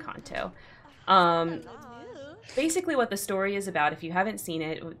Encanto. Basically what the story is about, if you haven't seen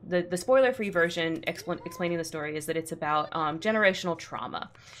it, the spoiler-free version explaining the story is that it's about generational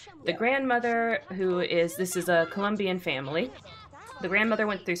trauma. The grandmother, this is a Colombian family. The grandmother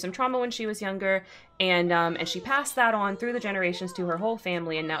went through some trauma when she was younger, and she passed that on through the generations to her whole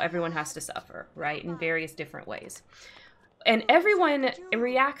family, and now everyone has to suffer, right, in various different ways. And everyone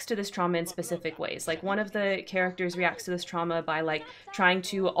reacts to this trauma in specific ways. Like, one of the characters reacts to this trauma by, like, trying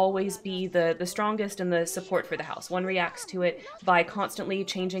to always be the strongest and the support for the house. One reacts to it by constantly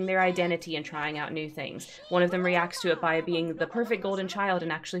changing their identity and trying out new things. One of them reacts to it by being the perfect golden child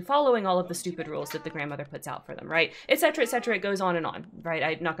and actually following all of the stupid rules that the grandmother puts out for them, right? Etc., etc. It goes on, right?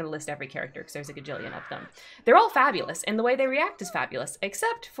 I'm not going to list every character because there's a gajillion of them. They're all fabulous, and the way they react is fabulous,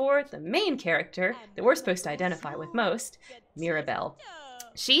 except for the main character that we're supposed to identify with most, Mirabelle.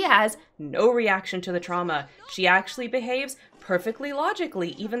 She has no reaction to the trauma. She actually behaves perfectly logically,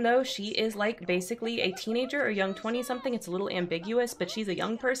 even though she is like basically a teenager or young 20-something. It's a little ambiguous, but she's a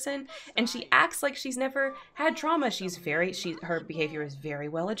young person, and she acts like she's never had trauma. Her behavior is very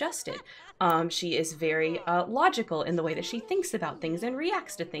well adjusted. She is very logical in the way that she thinks about things and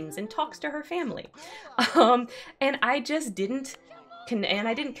reacts to things and talks to her family. And I just didn't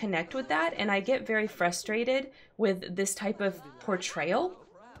connect with that, and I get very frustrated with this type of portrayal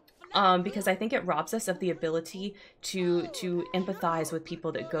because I think it robs us of the ability to empathize with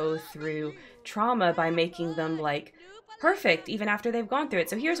people that go through trauma by making them like perfect even after they've gone through it.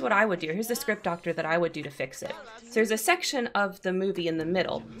 So here's what I would do. Here's the script doctor that I would do to fix it. So there's a section of the movie in the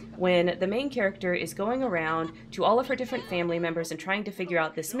middle when the main character is going around to all of her different family members and trying to figure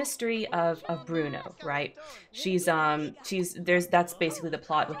out this mystery of Bruno, right? That's basically the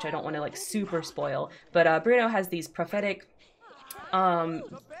plot, which I don't want to like super spoil, but Bruno has these prophetic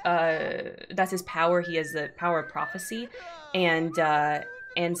that's his power. He has the power of prophecy, and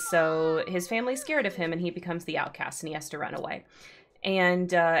so his family's scared of him, and he becomes the outcast, and he has to run away. And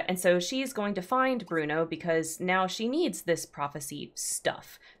so she's going to find Bruno because now she needs this prophecy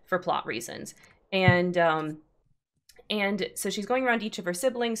stuff for plot reasons. And so she's going around each of her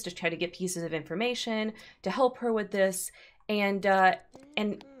siblings to try to get pieces of information to help her with this. And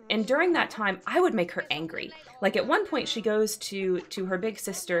and during that time, I would make her angry. Like at one point, she goes to her big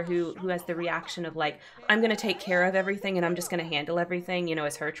sister, who has the reaction of like, I'm going to take care of everything and I'm just going to handle everything,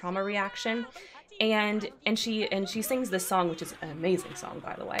 as her trauma reaction. And she sings this song, which is an amazing song,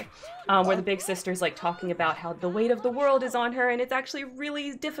 by the way, where the big sister's like talking about how the weight of the world is on her, and it's actually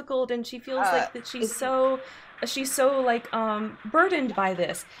really difficult, and she feels like that she's so like burdened by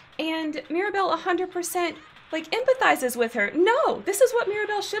this. And Mirabelle 100% like empathizes with her. No, this is what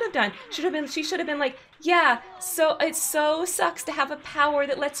Mirabelle should have done. She should have been like, yeah, so it so sucks to have a power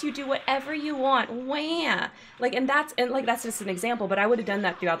that lets you do whatever you want. Wah. That's just an example, but I would have done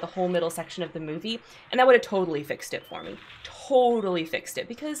that throughout the whole middle section of the movie, and that would have totally fixed it for me. Totally fixed it,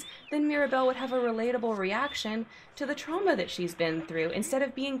 because then Mirabelle would have a relatable reaction to the trauma that she's been through, instead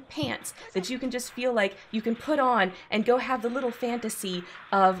of being pants that you can just feel like you can put on and go have the little fantasy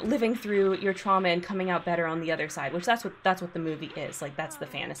of living through your trauma and coming out better on the other side, which that's what the movie is. Like, that's the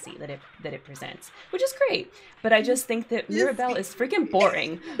fantasy that it presents, which is great. But I just think that Mirabelle is freaking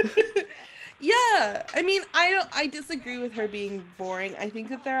boring. Yeah, I mean, I disagree with her being boring. I think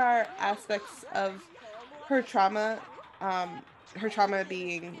that there are aspects of her trauma, her trauma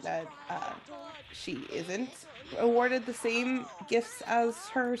being that she isn't awarded the same gifts as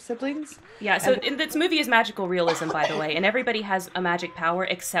her siblings. Yeah, so this movie is magical realism, by the way, and everybody has a magic power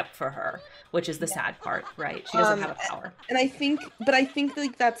except for her, which is the sad part, right? She doesn't have a power. And I think like I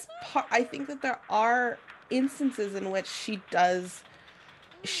think that there are instances in which she does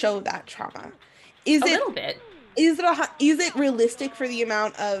show that trauma. A little bit. Is it realistic for the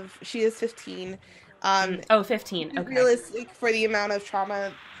amount of, she is 15? 15. Okay. Realistic for the amount of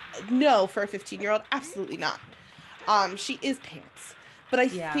trauma? No, for a 15-year-old, absolutely not. She is pants. But I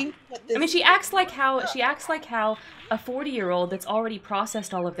think that I mean, she acts like how a 40-year-old that's already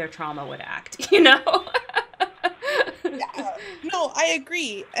processed all of their trauma would act, Yeah. No, I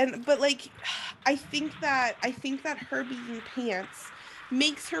agree. But like, I think that her being pants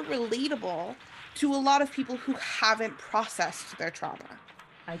makes her relatable to a lot of people who haven't processed their trauma.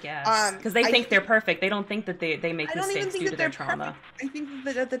 I guess. Because they think they're perfect. They don't think that they make mistakes due to their trauma. I think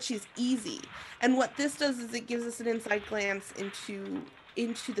that she's easy. And what this does is it gives us an inside glance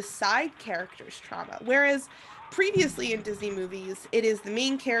into the side character's trauma. Whereas previously in Disney movies, it is the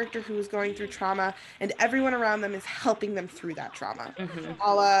main character who is going through trauma and everyone around them is helping them through that trauma. Mm-hmm.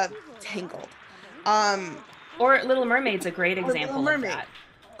 A la Tangled. Or Little Mermaid's a great example of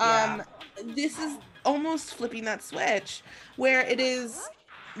that. This is almost flipping that switch, where it is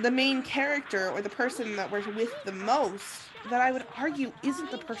the main character or the person that we're with the most that I would argue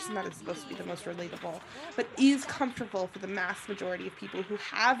isn't the person that is supposed to be the most relatable, but is comfortable for the mass majority of people who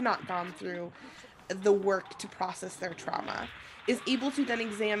have not gone through the work to process their trauma, is able to then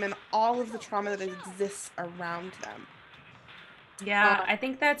examine all of the trauma that exists around them. Yeah, I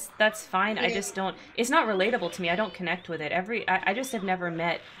think that's fine. I just don't. It's not relatable to me. I don't connect with it. I just have never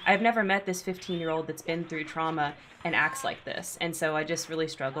met. I've never met this 15-year-old that's been through trauma and acts like this, and so I just really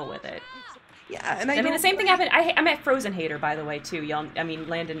struggle with it. Yeah, and I mean the same thing happened. I'm a Frozen hater, by the way, too. Y'all, I mean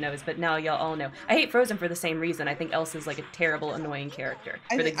Landon knows, but now y'all all know. I hate Frozen for the same reason. I think Elsa's like a terrible, annoying character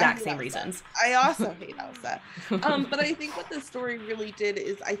for the exact same reasons. I also hate Elsa. But I think what this story really did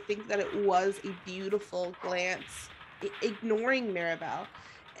is I think that it was a beautiful glance. Ignoring Mirabelle,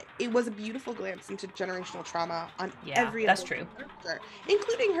 it was a beautiful glance into generational trauma on every other character,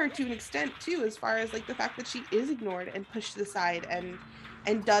 including her to an extent too, as far as like the fact that she is ignored and pushed aside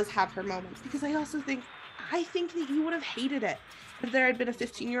and does have her moments. Because I think that you would have hated it if there had been a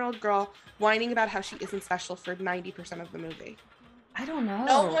 15-year-old girl whining about how she isn't special for 90% of the movie. I don't know.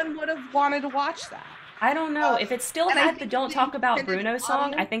 No one would have wanted to watch that. I don't know. If it still had the Don't Talk About Bruno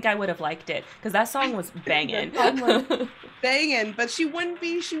song, I think I would have liked it, because that song was banging. Banging, but she wouldn't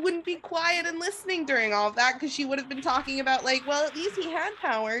be quiet and listening during all of that, because she would have been talking about like, well, at least he had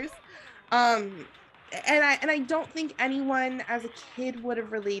powers. And I don't think anyone as a kid would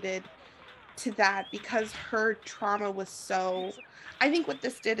have related to that, because her trauma was so. I think what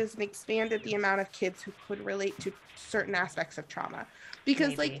this did is it expanded the amount of kids who could relate to certain aspects of trauma,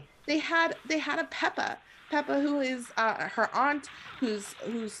 because like they had a Peppa who is her aunt whose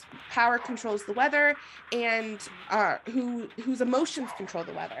power controls the weather, and whose emotions control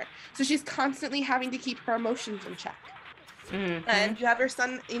the weather. So she's constantly having to keep her emotions in check. Mm-hmm. And you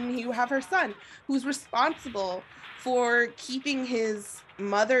have her son who's responsible for keeping his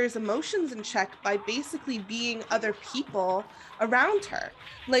mother's emotions in check by basically being other people around her.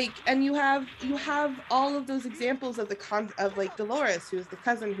 Like, and you have all of those examples of like Dolores, who's the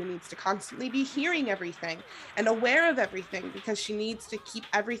cousin who needs to constantly be hearing everything and aware of everything because she needs to keep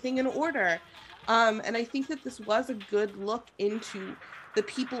everything in order. And I think that this was a good look into the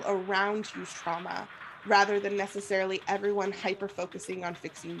people around you's trauma rather than necessarily everyone hyper focusing on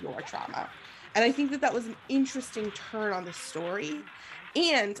fixing your trauma. And I think that that was an interesting turn on the story.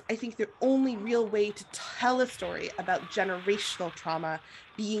 And I think the only real way to tell a story about generational trauma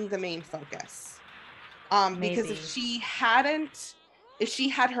being the main focus. Because Maybe. if she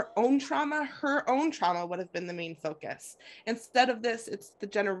had her own trauma would have been the main focus. Instead of this, it's the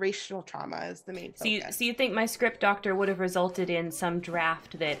generational trauma is the main So focus. you think my script doctor would have resulted in some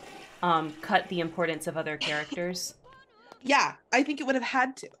draft that cut the importance of other characters? Yeah, I think it would have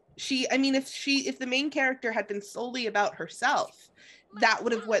had to. I mean, if the main character had been solely about herself,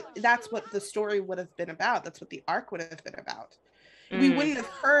 that's what the story would have been about. That's what the arc would have been about. We Mm. wouldn't have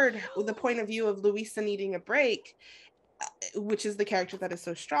heard the point of view of Louisa needing a break, which is the character that is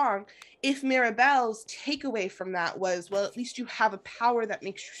so strong, if Mirabelle's takeaway from that was, well, at least you have a power that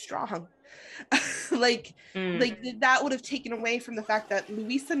makes you strong. like Mm. like that would have taken away from the fact that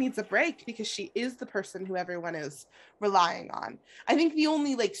Louisa needs a break because she is the person who everyone is relying on. I think the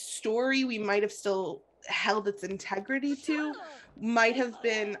only like story we might have still held its integrity to might have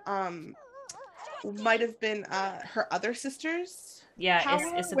been her other sister's Yeah, power,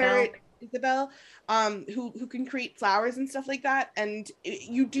 where Isabel. Isabel, who can create flowers and stuff like that, and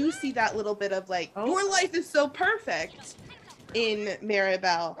you do see that little bit of like, Oh, your life is so perfect in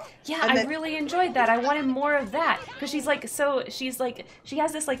Maribel, yeah, and I then really enjoyed that. I wanted more of that because she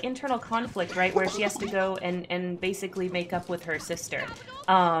has this like internal conflict, right, where she has to go and basically make up with her sister.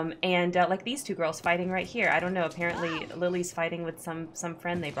 And like these two girls fighting right here. I don't know. Apparently, Lily's fighting with some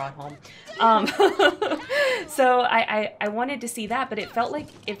friend they brought home. Um, so I wanted to see that, but it felt like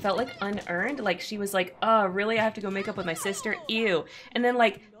unearned. Like she was like, "Oh, really? I have to go make up with my sister? Ew!" And then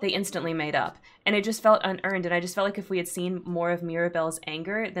like they instantly made up, and it just felt unearned. And I just felt like if we had seen more of Mirabelle's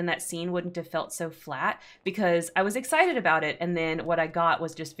anger, then that scene wouldn't have felt so flat because I was excited about it, and then what I got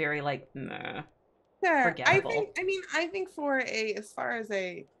was just very like, meh, there, forgettable. I think for a as far as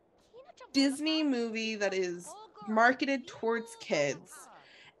a Disney movie that is marketed towards kids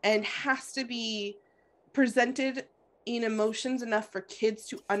and has to be presented in emotions enough for kids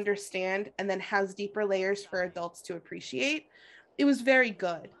to understand and then has deeper layers for adults to appreciate, it was very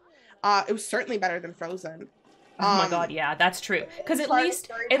good. It was certainly better than Frozen. Oh my Um, god, yeah, that's true. Because as at far as least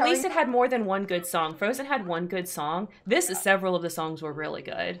at least storytelling, it had more than one good song. Frozen had one good song. This is several of the songs were really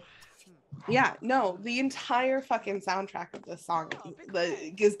good. yeah, no, the entire fucking soundtrack of this song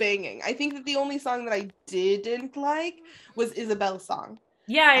is banging. I think that the only song that I didn't like was Isabel's song.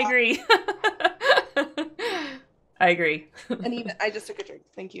 Yeah, I agree. I agree. And even I just took a drink.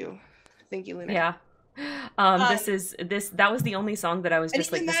 Thank you, Luna. Yeah. Um, This that was the only song that I was and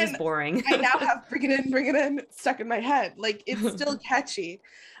just like, even this is then, boring. I now have Bring It In stuck in my head. Like it's still catchy.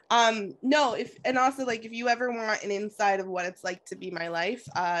 No, if and also like if you ever want an insight of what it's like to be my life,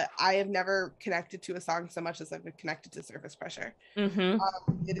 I have never connected to a song so much as I've been connected to Surface Pressure. Hmm.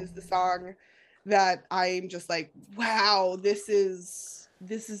 It is the song that I'm just like, wow, this is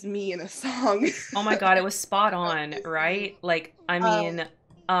me in a song. Oh my god, it was spot on, right? Like, I um, mean,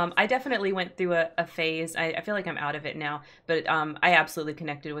 I definitely went through a phase. I feel like I'm out of it now, but I absolutely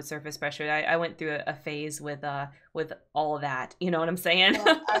connected with Surface Pressure. I went through a phase with all of that. You know what I'm saying?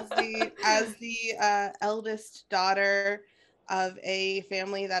 as the eldest daughter of a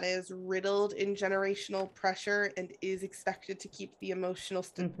family that is riddled in generational pressure and is expected to keep the emotional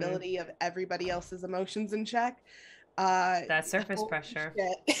Hmm. stability of everybody else's emotions in check. That Surface Holy Pressure.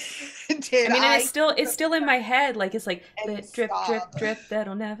 shit, I did mean, and I it's still in my head. Like it's like and the drip, drip, stop? drip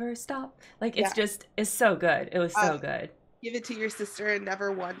that'll never stop. Like Yeah. it's so good. It was Um, so good. Give it to your sister and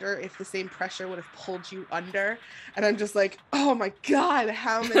never wonder if the same pressure would have pulled you under. And I'm just like, oh my God,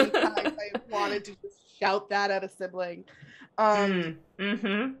 how many times I have wanted to just shout that at a sibling. Um,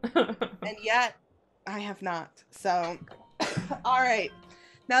 Mm. and yet I have not. So, all right.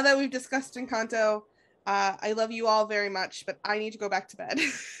 Now that we've discussed Encanto, I love you all very much, but I need to go back to bed.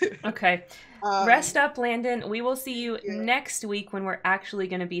 Okay. um, Rest up, Landon. We will see you yeah. next week when we're actually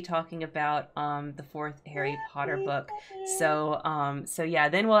going to be talking about the fourth Harry Potter book. So yeah,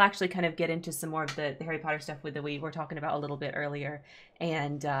 then we'll actually kind of get into some more of the Harry Potter stuff with that we were talking about a little bit earlier,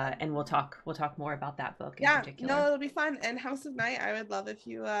 and we'll talk more about that book in Yeah, no, particular. it'll be fun. And House of Night, I would love if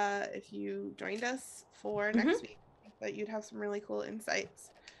you joined us for next Mm-hmm. week. But you'd have some really cool insights.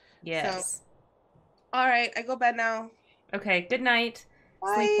 So, Yes. all right, I go bed now. Okay. Good night.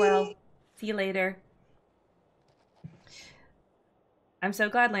 Sleep Bye. well. See you later. I'm so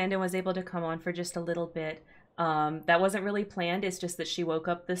glad Landon was able to come on for just a little bit. That wasn't really planned. It's just that she woke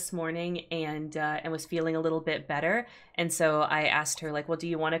up this morning and was feeling a little bit better, and so I asked her like, "Well, do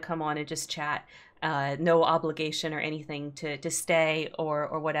you want to come on and just chat?" no obligation or anything to stay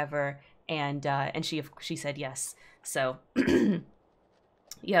or whatever. And she said yes. So,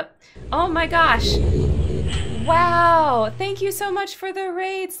 yep. Oh my gosh. Wow. Thank you so much for the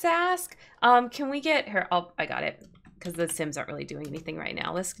raid, Sask. Can we get her? Oh, I got it. Because the Sims aren't really doing anything right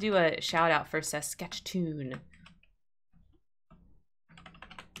now. Let's do a shout out for Saskatchewan.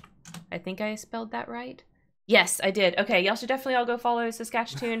 I think I spelled that right. Yes, I did. Okay, y'all should definitely all go follow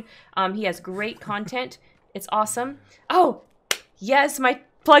Saskatchewan. He has great content. It's awesome. Oh, yes, my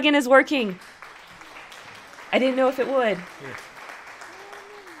plugin is working. I didn't know if it would. Here.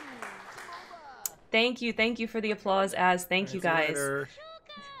 Thank you for the applause, Az. Thank you guys. Later.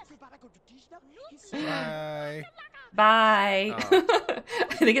 Bye. Bye. Oh.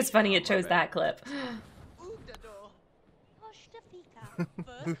 I think it's funny it chose that clip.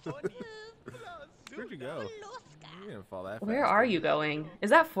 Where'd you go? You didn't fall that fast. Where are you going?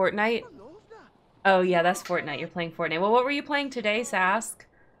 Is that Fortnite? Oh yeah, that's Fortnite. You're playing Fortnite. Well, what were you playing today, Sask?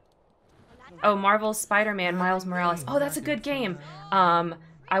 Oh, Marvel's Spider-Man, Miles Morales. Oh, that's a good game.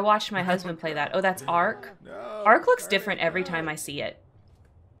 I watched my husband play that. Oh, that's Ark. No. Ark looks different every time I see it.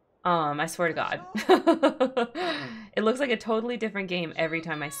 I swear to God. It looks like a totally different game every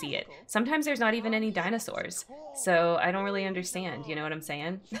time I see it. Sometimes there's not even any dinosaurs. So I don't really understand. You know what I'm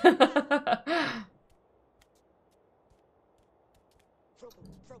saying?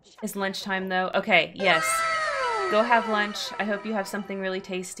 It's lunchtime though. Okay, yes. Go have lunch. I hope you have something really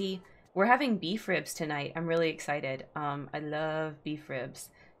tasty. We're having beef ribs tonight. I'm really excited. I love beef ribs.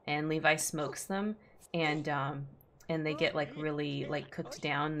 And Levi smokes them, and they get like really like cooked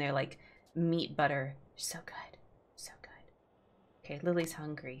down. They're like meat butter. So good. So good. Okay, Lily's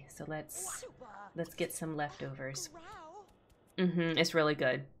hungry, so let's get some leftovers. It's really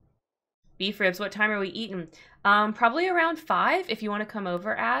good. Beef ribs, what time are we eating? Probably around 5 if you want to come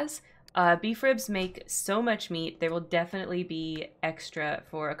over, Az. Beef ribs make so much meat. There will definitely be extra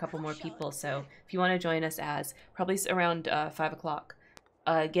for a couple more people. So if you want to join us, Az, probably around 5 o'clock.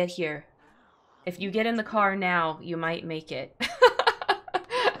 Get here. If you get in the car now, you might make it.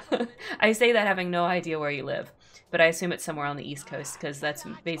 I say that having no idea where you live, but I assume it's somewhere on the East Coast because that's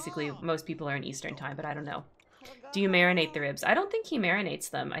basically most people are in Eastern time, but I don't know. Do you marinate the ribs? I don't think he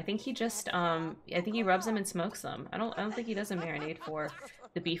marinates them. I think he just I think he rubs them and smokes them. I don't think he does a marinade for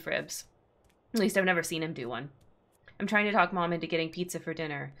the beef ribs. At least I've never seen him do one. I'm trying to talk Mom into getting pizza for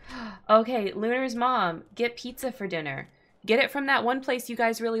dinner. Okay, Lunar's mom, get pizza for dinner. Get it from that one place you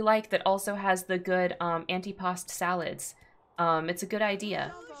guys really like that also has the good antipasto salads. It's a good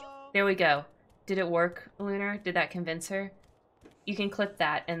idea. There we go. Did it work, Lunar? Did that convince her? You can clip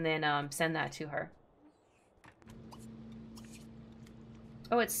that and then send that to her.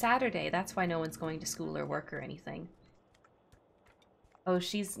 Oh, it's Saturday. That's why no one's going to school or work or anything. Oh,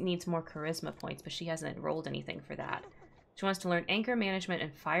 she needs more charisma points, but she hasn't rolled anything for that. She wants to learn anger management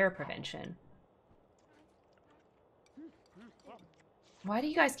and fire prevention. Why do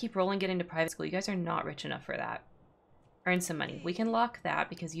you guys keep rolling getting to private school? You guys are not rich enough for that. Earn some money. We can lock that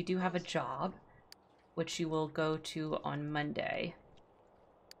because you do have a job, which you will go to on Monday.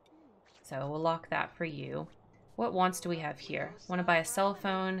 So we'll lock that for you. What wants do we have here? Want to buy a cell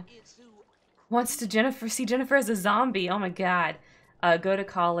phone? Wants to see Jennifer as a zombie. Oh my god. Go to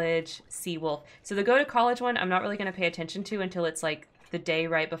college, see Wolf. So the go to college one, I'm not really going to pay attention to until it's like the day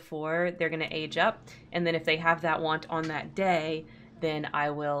right before they're going to age up. And then if they have that want on that day, then I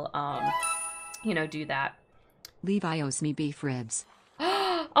will, you know, do that. Levi owes me beef ribs.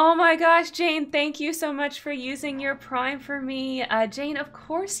 Oh my gosh, Jane, thank you so much for using your Prime for me. Jane, of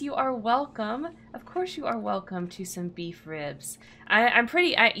course you are welcome. Of course you are welcome to some beef ribs.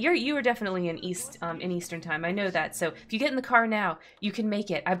 You are definitely in Eastern time. I know that. So if you get in the car now, you can make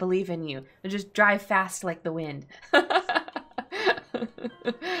it. I believe in you. Just drive fast like the wind.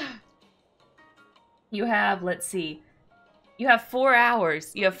 You have, let's see. You have 4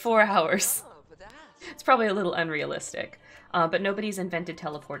 hours. You have 4 hours. It's probably a little unrealistic. But nobody's invented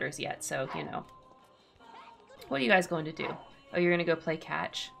teleporters yet, so, you know. What are you guys going to do? Oh, you're going to go play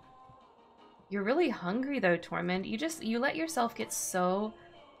catch? You're really hungry, though, Tormund. You let yourself get so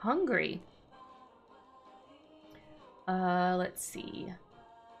hungry. Let's see.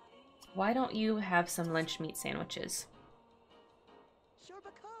 Why don't you have some lunch meat sandwiches?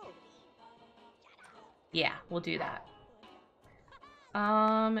 Yeah, we'll do that.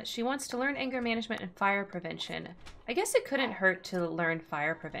 She wants to learn anger management and fire prevention. I guess it couldn't hurt to learn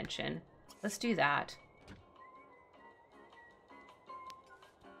fire prevention. Let's do that.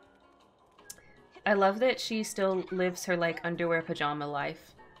 I love that she still lives her, like, underwear pajama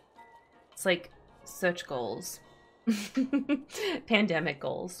life. It's, like, such goals. Pandemic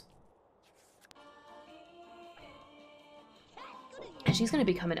goals. she's going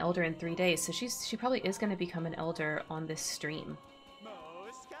to become an elder in 3 days, so she probably is going to become an elder on this stream.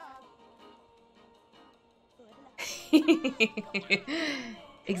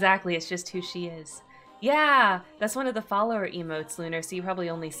 Exactly, it's just who she is. Yeah, that's one of the follower emotes, Lunar, so you probably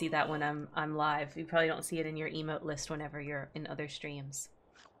only see that when I'm live. You probably don't see it in your emote list whenever you're in other streams.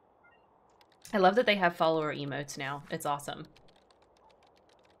 I love that they have follower emotes now. It's awesome.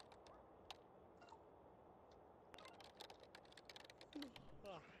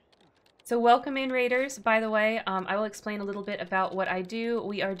 So welcome in, Raiders. By the way, I will explain a little bit about what I do.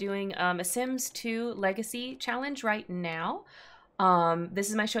 We are doing a Sims 2 Legacy Challenge right now. This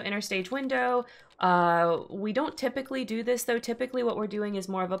is my show Interstage Window. We don't typically do this, though. Typically what we're doing is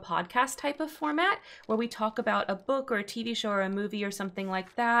more of a podcast type of format where we talk about a book or a TV show or a movie or something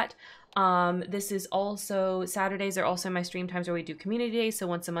like that. This is also, Saturdays are also my stream times where we do community days. So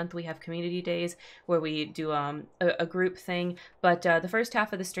once a month we have community days where we do a group thing. But the first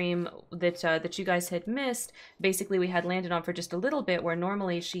half of the stream that you guys had missed, basically we had Landon on for just a little bit, where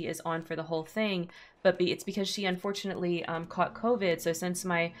normally she is on for the whole thing. But it's because she unfortunately caught COVID. So since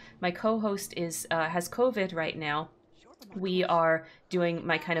my co-host is has COVID right now, we are doing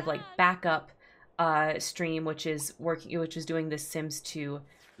my kind of like backup stream, which is doing the Sims 2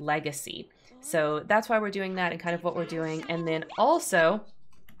 Legacy. So that's why we're doing that and kind of what we're doing. And then also,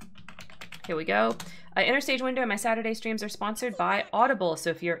 here we go. Interstage Window and my Saturday streams are sponsored by Audible. So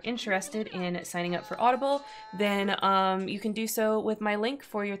if you're interested in signing up for Audible, then you can do so with my link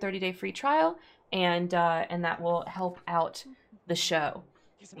for your 30-day free trial, and that will help out the show.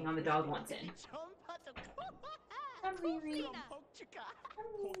 Hang on, the dog wants in.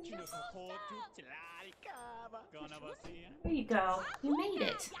 There you go. You made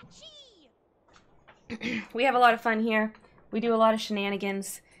it. We have a lot of fun here. We do a lot of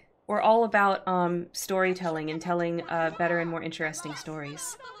shenanigans. We're all about storytelling and telling better and more interesting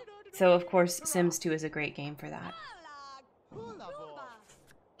stories. So, of course, Sims 2 is a great game for that.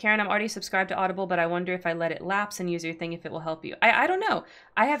 Karen, I'm already subscribed to Audible, but I wonder if I let it lapse and use your thing if it will help you. I don't know.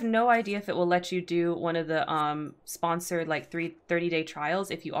 I have no idea if it will let you do one of the sponsored like 30-day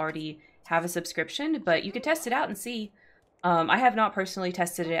trials if you already have a subscription, but you could test it out and see. I have not personally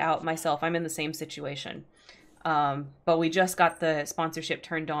tested it out myself. I'm in the same situation. But we just got the sponsorship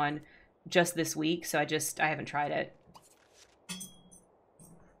turned on just this week, so I haven't tried it.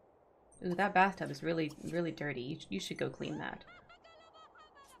 Ooh, that bathtub is really, really dirty. You should go clean that.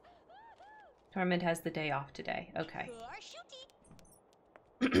 Tormund has the day off today. Okay.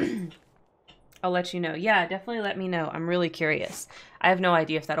 I'll let you know. Yeah, definitely let me know. I'm really curious. I have no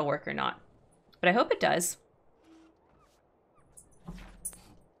idea if that'll work or not, but I hope it does.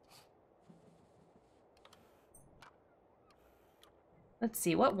 Let's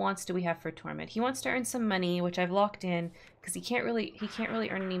see, what wants do we have for Tormund? He wants to earn some money, which I've locked in because he can't really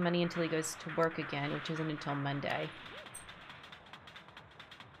earn any money until he goes to work again, which isn't until Monday.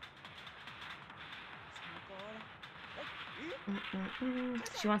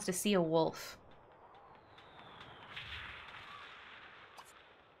 She wants to see a wolf.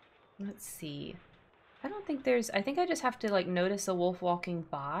 Let's see. I don't think there's... I think I just have to, like, notice a wolf walking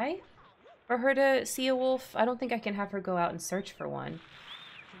by for her to see a wolf. I don't think I can have her go out and search for one.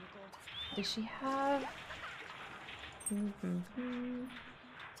 Does she have...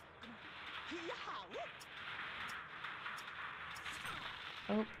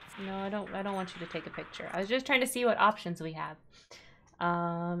 Oh, no, I don't want you to take a picture. I was just trying to see what options we have.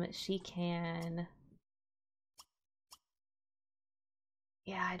 She can...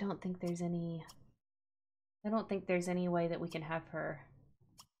 Yeah, I don't think there's any way that we can have her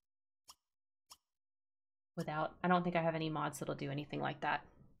without... I don't think I have any mods that'll do anything like that.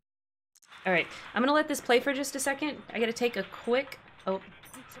 Alright, I'm gonna let this play for just a second. I gotta take a quick... Oh,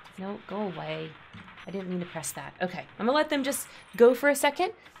 no, go away. I didn't mean to press that. Okay, I'm gonna let them just go for a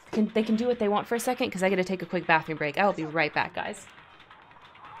second. They can do what they want for a second, because I gotta take a quick bathroom break. I will be right back, guys.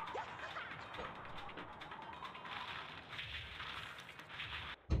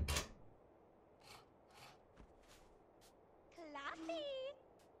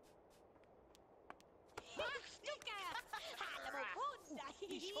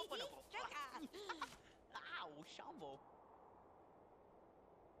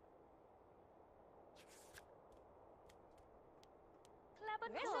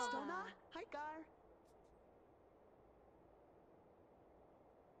 Hi, Gar.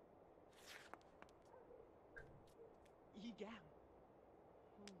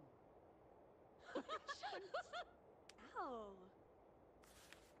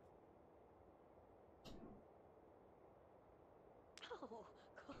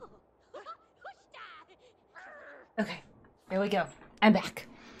 Okay, there we go. I'm back.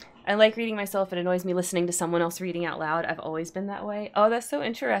 I like reading myself. It annoys me listening to someone else reading out loud. I've always been that way. Oh, that's so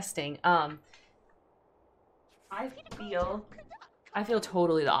interesting. I feel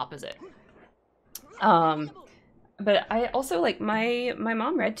totally the opposite. But I also, like, my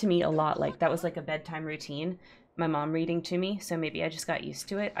mom read to me a lot. Like, that was like a bedtime routine, my mom reading to me, so maybe I just got used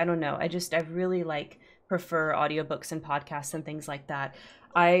to it. I don't know. I really like prefer audiobooks and podcasts and things like that.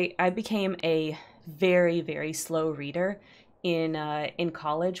 I became a very, very slow reader in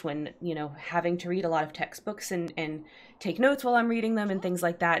college, when, you know, having to read a lot of textbooks and take notes while I'm reading them and things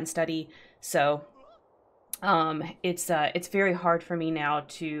like that and study. So it's very hard for me now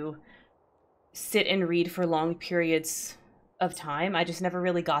to sit and read for long periods of time. I just never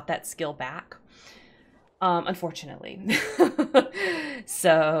really got that skill back, unfortunately.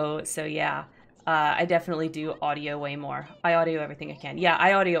 So yeah, I definitely do audio way more. I audio everything I can. Yeah,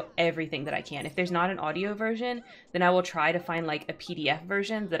 I audio everything that I can. If there's not an audio version, then I will try to find like a PDF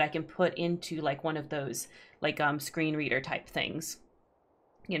version that I can put into like one of those like screen reader type things.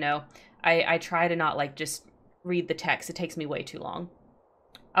 You know, I try to not like just read the text. It takes me way too long.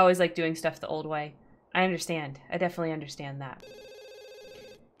 I always like doing stuff the old way. I understand. I definitely understand that.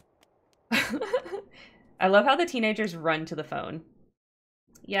 I love how the teenagers run to the phone.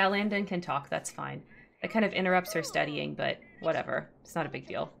 Yeah, Landon can talk. That's fine. That kind of interrupts her studying, but whatever. It's not a big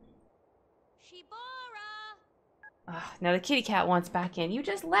deal. Now the kitty cat wants back in. You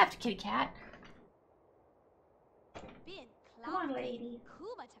just left, kitty cat. Come on, lady.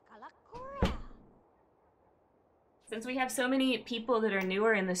 Since we have so many people that are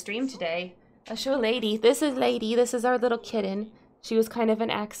newer in the stream today, I'll show Lady. This is Lady. This is our little kitten. She was kind of an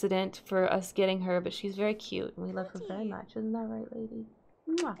accident for us getting her, but she's very cute, and we love her very much. Isn't that right, Lady?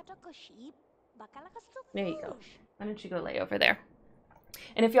 Mwah. There you go. Why don't you go lay over there?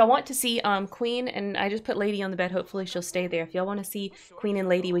 And if y'all want to see Queen, and I just put Lady on the bed, hopefully she'll stay there. If y'all want to see Queen and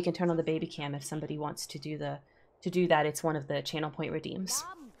Lady, we can turn on the baby cam if somebody wants to do that. It's one of the channel point redeems.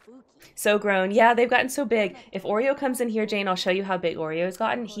 So grown. Yeah, they've gotten so big. If Oreo comes in here, Jane, I'll show you how big Oreo's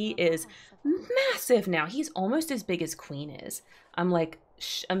gotten. He is massive now. He's almost as big as Queen is. I'm like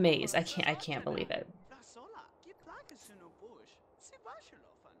amazed. I can't believe it.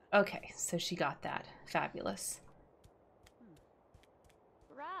 Okay, so she got that. Fabulous.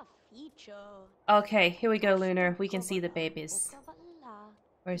 Okay, here we go, Lunar. We can see the babies.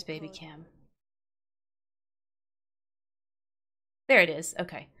 Where's baby cam? There it is.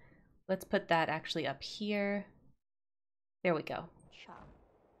 Okay. Let's put that actually up here. There we go.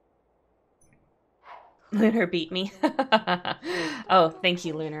 Lunar beat me. Oh, thank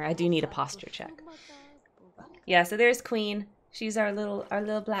you, Lunar. I do need a posture check. Yeah, so there's Queen. She's our little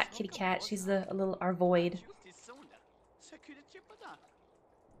black kitty cat. She's our void.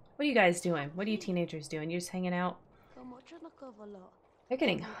 What are you guys doing? What are you teenagers doing? You're just hanging out? They're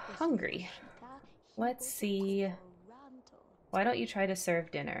getting hungry. Let's see. Why don't you try to serve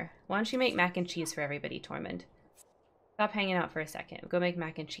dinner? Why don't you make mac and cheese for everybody, Tormund? Stop hanging out for a second. Go make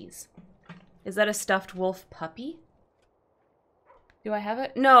mac and cheese. Is that a stuffed wolf puppy? Do I have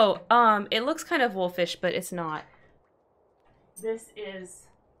it? No, it looks kind of wolfish, but it's not.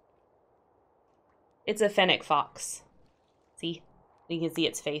 It's a fennec fox. See? You can see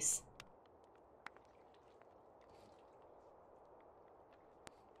its face.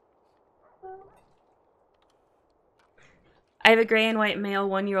 I have a gray and white male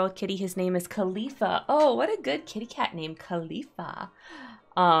 1-year-old kitty. His name is Khalifa. Oh, what a good kitty cat name, Khalifa.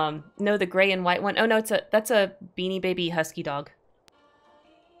 No, the gray and white one. Oh no, that's a Beanie Baby husky dog.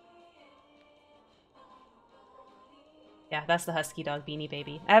 Yeah, that's the husky dog, Beanie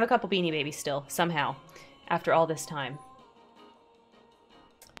Baby. I have a couple Beanie Babies still, somehow, after all this time.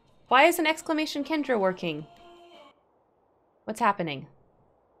 Why isn't exclamation Kendra working? What's happening?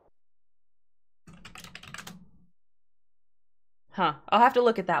 Huh. I'll have to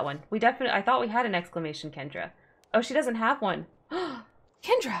look at that one. I thought we had an exclamation Kendra. Oh, she doesn't have one.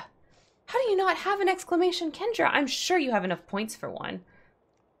 Kendra! How do you not have an exclamation Kendra? I'm sure you have enough points for one.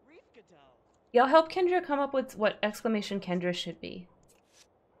 Y'all help Kendra come up with what exclamation Kendra should be.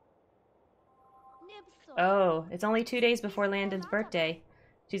 Oh, it's only 2 days before Landon's birthday.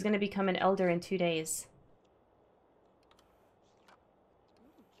 She's gonna become an elder in 2 days.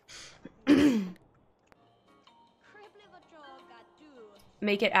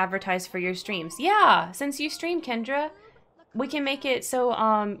 Make it advertise for your streams. Yeah, since you stream, Kendra, we can make it so,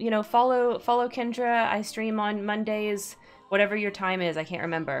 you know, follow Kendra. I stream on Mondays, whatever your time is. I can't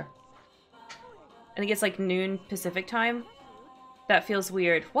remember. I think it's like noon Pacific time. That feels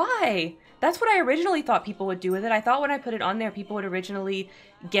weird. Why? That's what I originally thought people would do with it. I thought when I put it on there, people would originally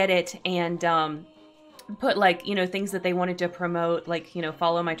get it and put like, you know, things that they wanted to promote, like, you know,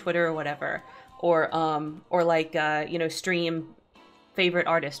 follow my Twitter or whatever, or like, you know, stream favorite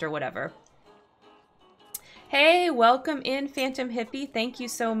artist or whatever. Hey, welcome in, Phantom Hippie. Thank you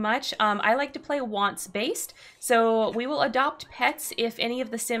so much. I like to play wants based, so we will adopt pets if any of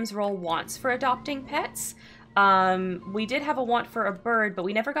the Sims roll wants for adopting pets. We did have a want for a bird, but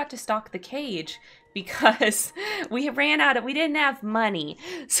we never got to stock the cage because we didn't have money.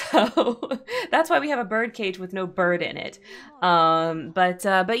 So that's why we have a bird cage with no bird in it.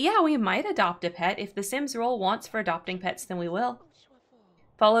 But yeah, we might adopt a pet. If the Sims roll wants for adopting pets, then we will.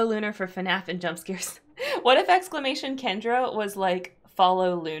 Follow Lunar for FNAF and jump scares. What if exclamation Kendra was like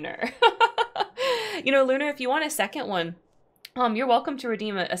follow Lunar? You know, Lunar, if you want a second one, you're welcome to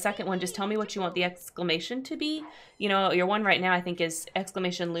redeem a second one. Just tell me what you want the exclamation to be. You know, your one right now I think is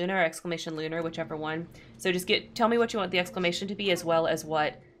exclamation Lunar or exclamation Lunar, whichever one. So just tell me what you want the exclamation to be as well as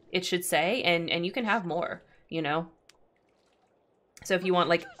what it should say, and you can have more, you know. So if you want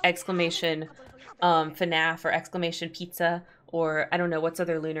like exclamation FNAF or exclamation pizza, or I don't know, what's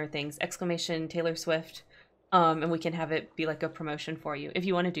other Lunar things, exclamation Taylor Swift, and we can have it be like a promotion for you. If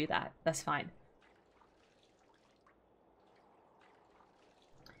you want to do that, that's fine.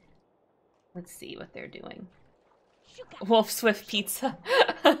 Let's see what they're doing. Wolf Swift Pizza.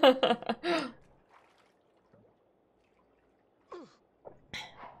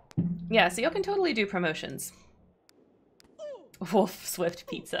 Yeah, so you can totally do promotions. Wolf Swift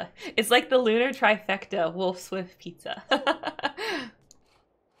Pizza. It's like the Lunar trifecta, Wolf Swift Pizza.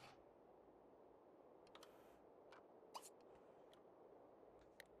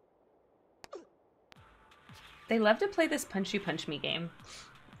 They love to play this Punch You Punch Me game.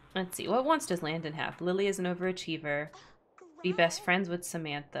 Let's see, what wants does Landon have? Lily is an overachiever. Be best friends with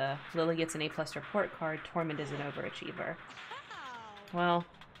Samantha. Lily gets an A+ report card. Tormund is an overachiever. Well,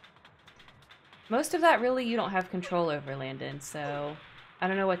 most of that really you don't have control over, Landon, so I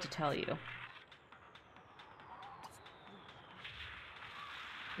don't know what to tell you.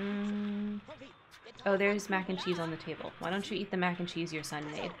 Oh, there's mac and cheese on the table. Why don't you eat the mac and cheese your son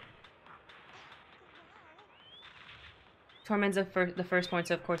made? Tormund's the firstborn,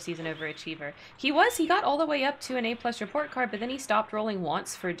 so of course he's an overachiever. He got all the way up to an A+ report card, but then he stopped rolling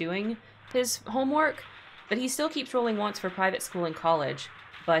wants for doing his homework. But he still keeps rolling wants for private school and college.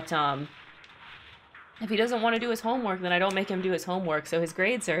 But, if he doesn't want to do his homework, then I don't make him do his homework. So his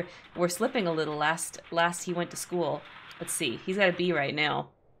grades were slipping a little last he went to school. Let's see, he's got a B right now.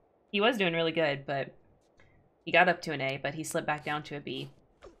 He was doing really good, but he got up to an A, but he slipped back down to a B.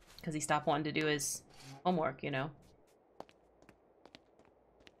 Because he stopped wanting to do his homework, you know.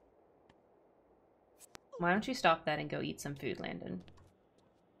 Why don't you stop that and go eat some food, Landon?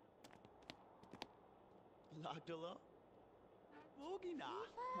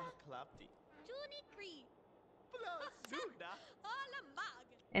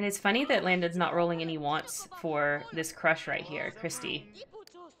 And it's funny that Landon's not rolling any wants for this crush right here, Christy.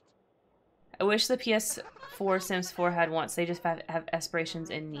 I wish the PS4 Sims 4 had wants. They just have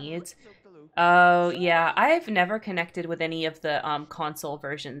aspirations and needs. Oh, yeah. I've never connected with any of the console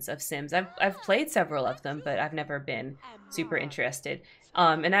versions of Sims. I've played several of them, but I've never been super interested.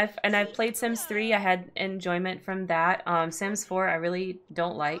 And I've played Sims 3. I had enjoyment from that. Sims 4 I really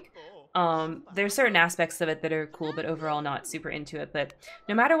don't like. There's certain aspects of it that are cool, but overall not super into it. But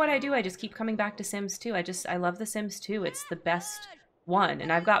no matter what I do, I just keep coming back to Sims 2. I love the Sims 2. It's the best one,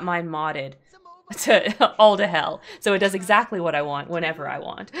 and I've got mine modded to all to hell, so it does exactly what I want whenever I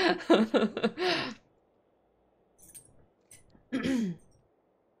want.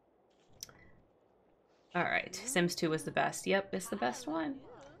 All right, Sims 2 was the best. Yep, it's the best one.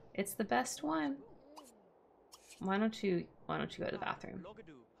 It's the best one. Why don't you go to the bathroom?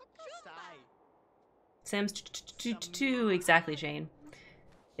 Sims 2, exactly, Jane.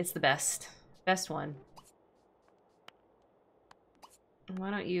 It's the best one.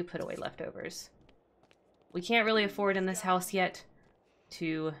 Why don't you put away leftovers? We can't really afford in this house yet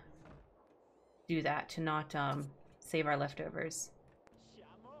to do that, to not save our leftovers.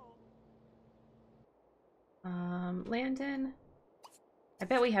 Landon, I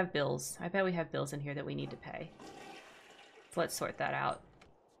bet we have bills. I bet we have bills in here that we need to pay. So let's sort that out.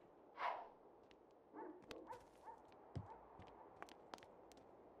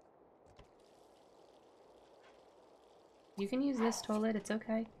 You can use this toilet, it's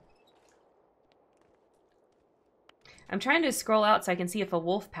okay. I'm trying to scroll out so I can see if a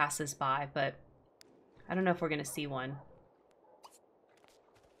wolf passes by, but I don't know if we're gonna see one.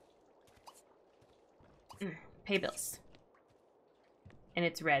 Pay bills. And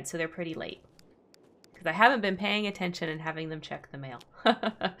it's red, so they're pretty late. Because I haven't been paying attention and having them check the mail.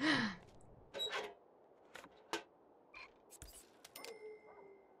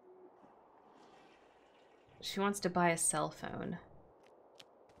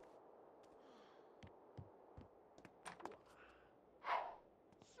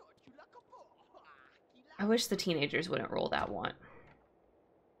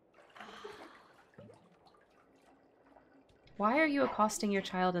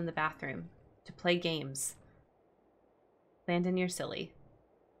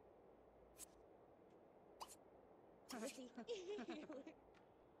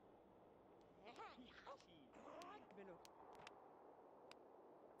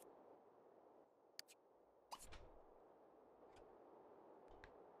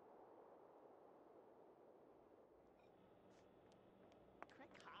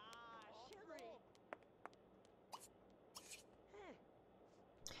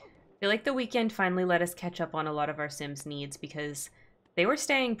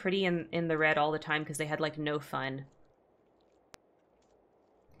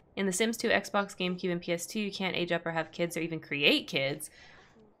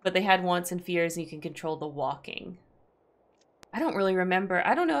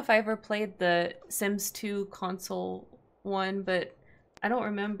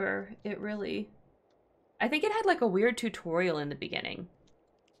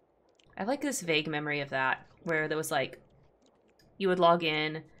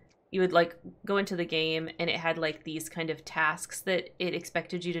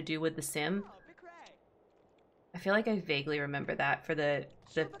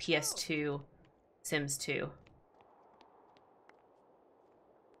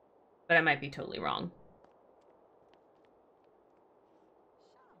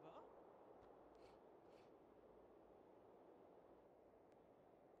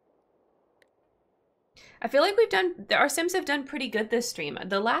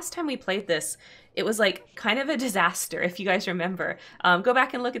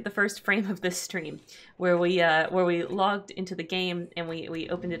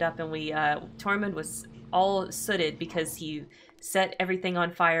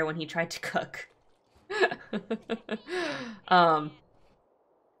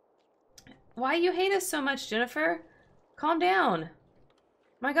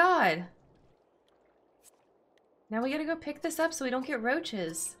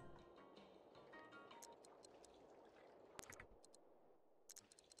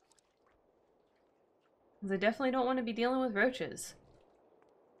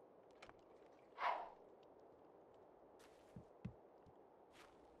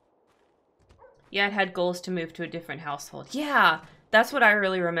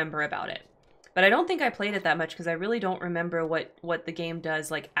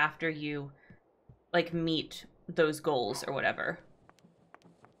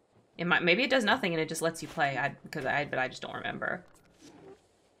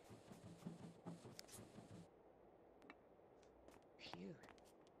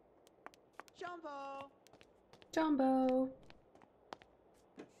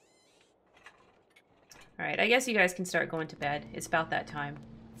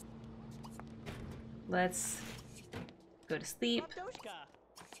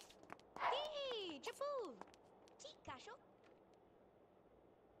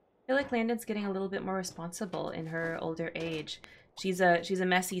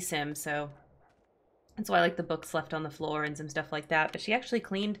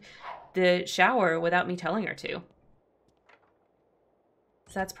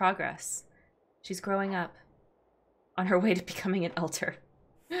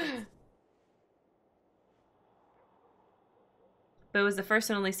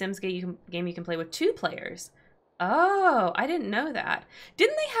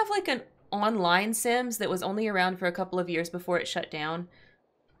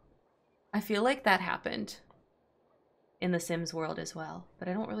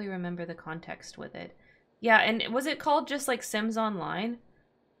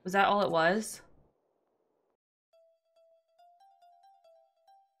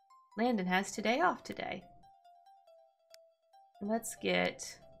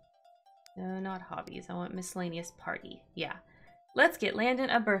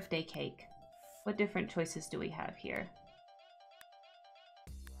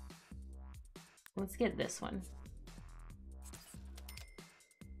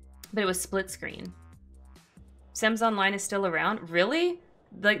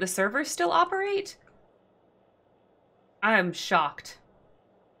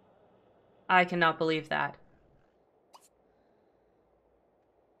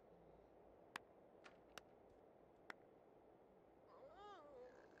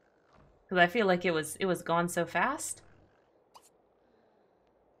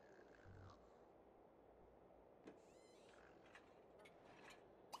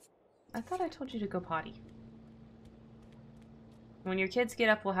 I thought I told you to go potty. When your kids get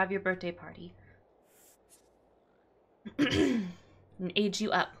up, we'll have your birthday party. And age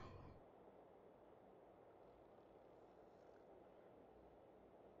you up.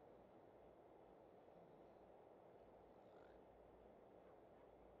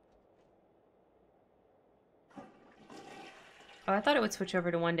 Oh, I thought it would switch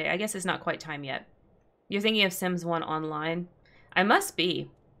over to one day. I guess it's not quite time yet. You're thinking of Sims 1 online? I must be.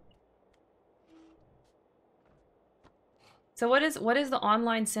 So what is the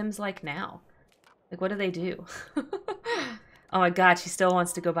online Sims like now? Like, what do they do? Oh my god, she still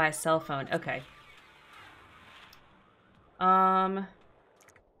wants to go buy a cell phone. Okay. Why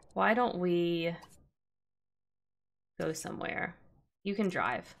don't we go somewhere? You can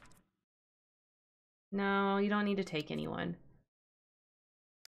drive. No, you don't need to take anyone.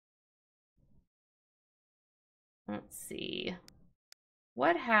 Let's see.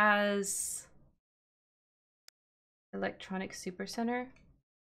 What has Electronic Supercenter?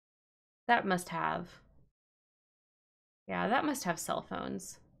 That must have. Yeah, that must have cell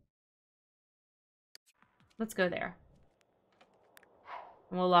phones. Let's go there.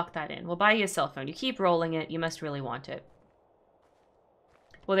 And we'll lock that in. We'll buy you a cell phone. You keep rolling it. You must really want it.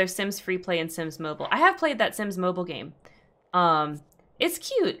 Well, there's Sims Free Play and Sims Mobile. I have played that Sims Mobile game. It's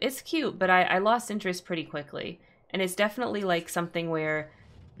cute. It's cute, but I lost interest pretty quickly. And it's definitely like something where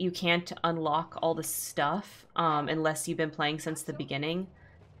you can't unlock all the stuff unless you've been playing since the beginning.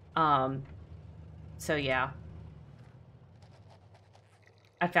 So yeah.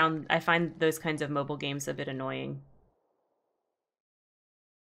 I find those kinds of mobile games a bit annoying.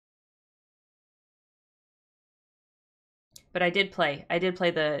 But I did play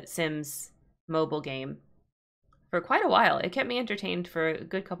the Sims mobile game for quite a while. It kept me entertained for a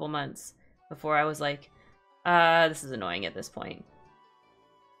good couple months before I was like, this is annoying at this point.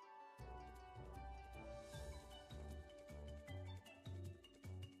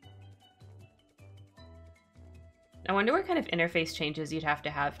 I wonder what kind of interface changes you'd have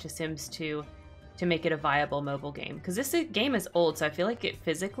to Sims 2 to make it a viable mobile game. Because this game is old, so I feel like it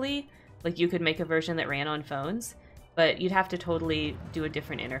physically, like you could make a version that ran on phones, but you'd have to totally do a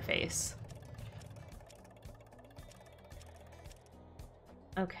different interface.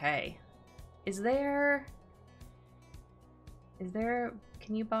 Okay.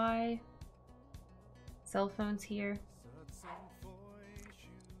 Can you buy cell phones here?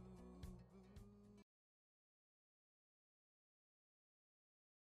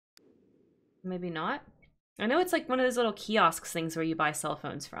 Maybe not. I know it's like one of those little kiosks things where you buy cell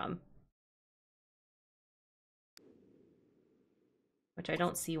phones from. Which I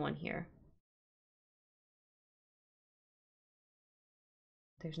don't see one here.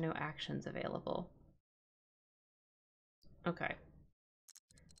 There's no actions available. Okay.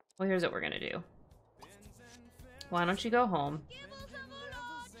 Well, here's what we're gonna do. Why don't you go home?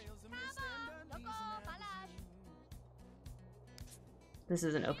 This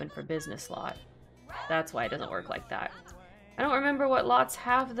is an open for business lot. That's why it doesn't work like that. I don't remember what lots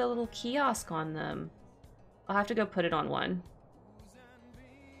have the little kiosk on them. I'll have to go put it on one.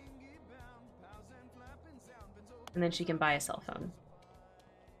 And then she can buy a cell phone.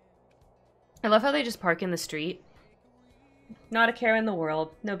 I love how they just park in the street. Not a care in the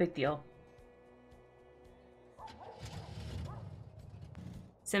world. No big deal.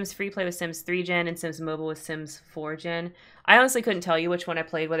 Sims Free Play with Sims 3 Gen and Sims Mobile with Sims 4 Gen. I honestly couldn't tell you which one I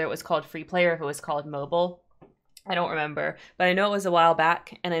played, whether it was called Free Play or if it was called Mobile. I don't remember. But I know it was a while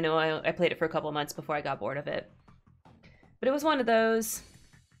back, and I know I played it for a couple months before I got bored of it. But it was one of those...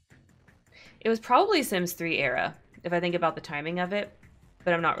 It was probably Sims 3 era, if I think about the timing of it,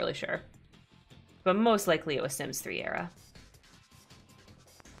 but I'm not really sure. But most likely it was Sims 3 era.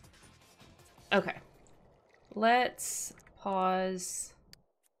 Okay. Let's pause.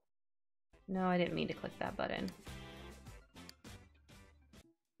 No, I didn't mean to click that button.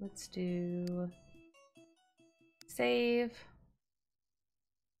 Let's do save.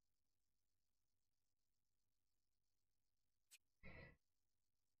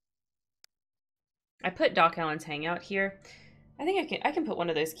 I put Doc Allen's Hangout here. I think I can put one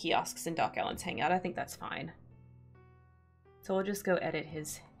of those kiosks in Doc Allen's Hangout. I think that's fine. So we'll just go edit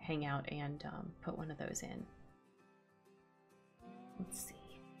his Hangout and put one of those in. Let's see.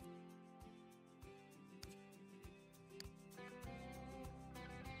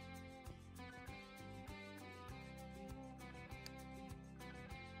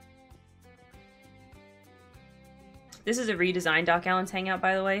 This is a redesigned Doc Allen's Hangout,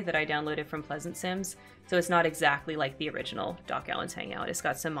 by the way, that I downloaded from Pleasant Sims. So it's not exactly like the original Doc Allen's Hangout. It's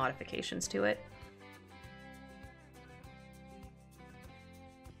got some modifications to it.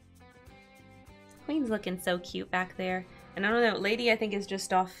 Queen's looking so cute back there. And I don't know, Lady I think is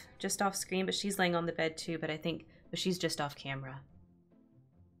just off screen, but she's laying on the bed too, but she's just off camera.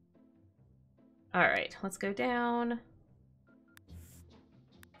 Alright, let's go down.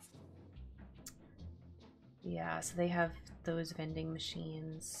 Yeah, so they have those vending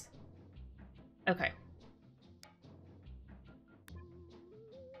machines. Okay.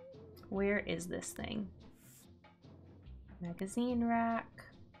 Where is this thing? Magazine rack.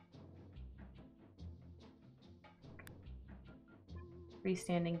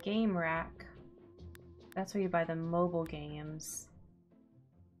 Freestanding game rack. That's where you buy the mobile games.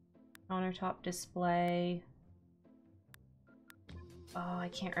 Countertop display. Oh,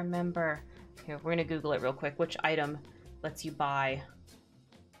 I can't remember. Here, we're gonna Google it real quick. Which item lets you buy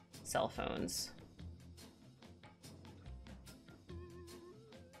cell phones?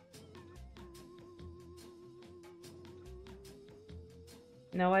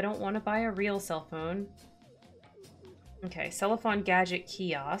 No, I don't want to buy a real cell phone. Okay, Cellophane Gadget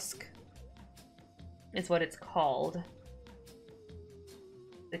Kiosk is what it's called.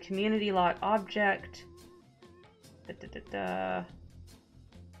 The community lot object.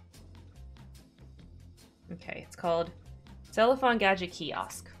 Okay, it's called Cellophane Gadget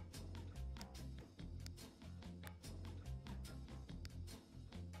Kiosk.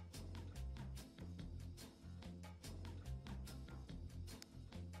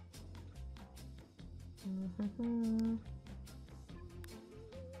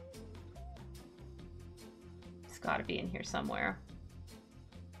 It's gotta be in here somewhere.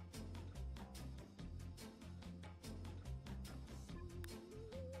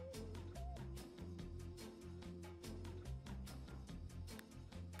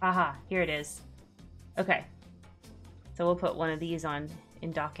 Aha, here it is. Okay. So we'll put one of these on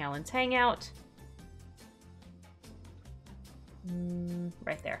in Doc Allen's Hangout.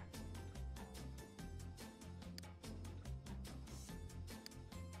 Right there.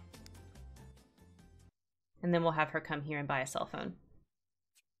 And then we'll have her come here and buy a cell phone.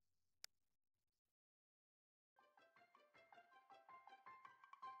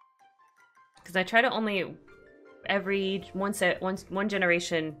 Because I try to only one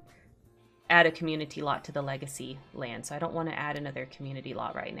generation add a community lot to the legacy land, so I don't want to add another community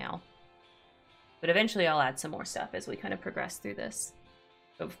lot right now. But eventually I'll add some more stuff as we kind of progress through this.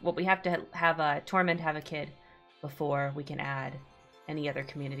 But we have to have Tormund have a kid before we can add any other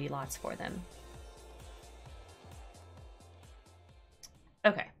community lots for them.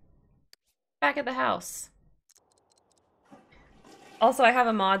 Okay. Back at the house. Also, I have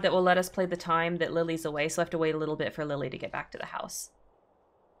a mod that will let us play the time that Lily's away, so I have to wait a little bit for Lily to get back to the house.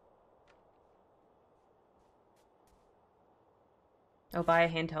 Oh, buy a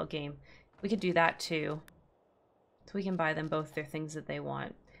handheld game. We could do that too. So we can buy them both their things that they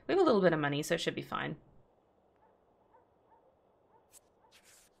want. We have a little bit of money, so it should be fine.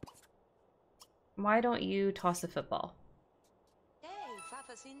 Why don't you toss a football?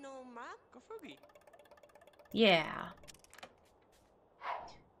 Yeah.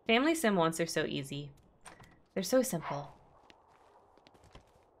 Family sim ones are so easy. They're so simple.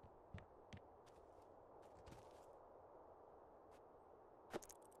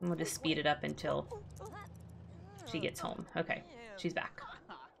 And we'll just speed it up until she gets home. Okay, she's back.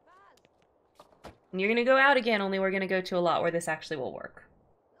 And you're gonna go out again, only we're gonna go to a lot where this actually will work.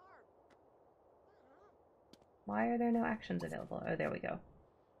 Why are there no actions available? Oh, there we go.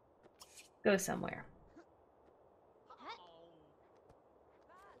 Go somewhere.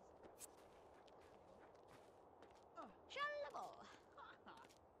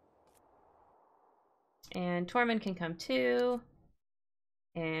 And Tormund can come too.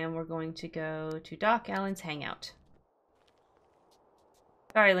 And we're going to go to Doc Allen's Hangout.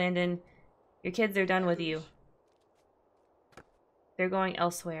 Sorry, Landon. Your kids are done with you. They're going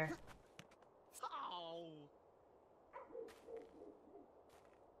elsewhere.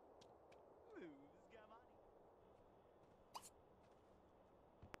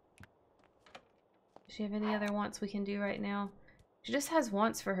 Does she have any other wants we can do right now? She just has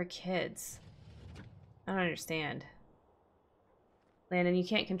wants for her kids. I don't understand. Landon, you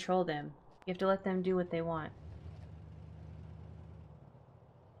can't control them. You have to let them do what they want.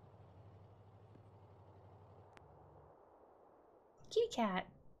 Kitty cat.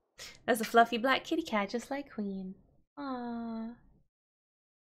 That's a fluffy black kitty cat, just like Queen. Aww.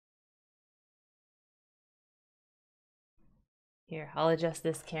 Here, I'll adjust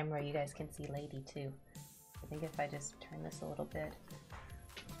this camera. You guys can see Lady too. I think if I just turn this a little bit.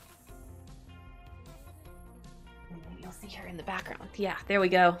 And then you'll see her in the background. Yeah, there we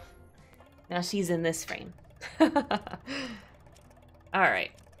go. Now she's in this frame.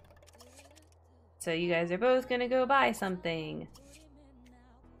 Alright. So you guys are both gonna go buy something.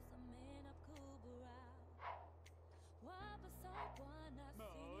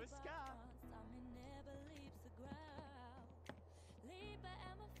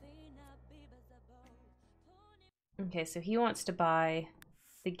 Okay, so he wants to buy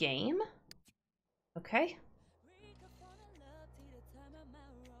the game. Okay.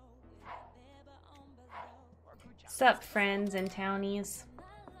 Sup, friends and townies.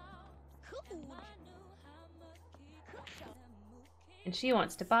 And she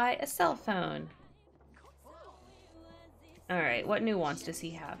wants to buy a cell phone. Alright, what new wants does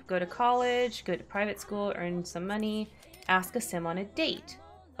he have? Go to college, go to private school, earn some money, ask a sim on a date.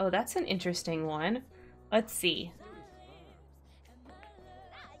 Oh, that's an interesting one. Let's see.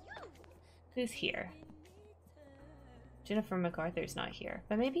 Who's here? Jennifer MacArthur's not here.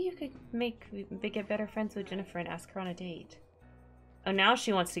 But maybe you could get better friends with Jennifer and ask her on a date. Oh, now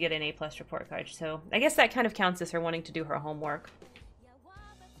she wants to get an A+ report card, so I guess that kind of counts as her wanting to do her homework.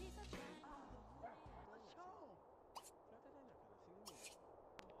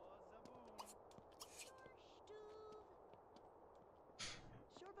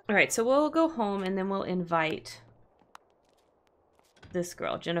 Alright, so we'll go home and then we'll invite this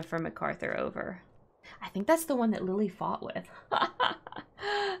girl, Jennifer MacArthur, over. I think that's the one that Lily fought with.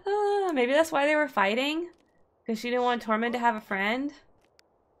 Maybe that's why they were fighting? Because she didn't want Tormund to have a friend?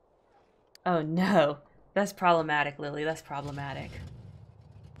 Oh no. That's problematic, Lily. That's problematic.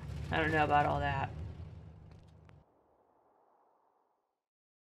 I don't know about all that.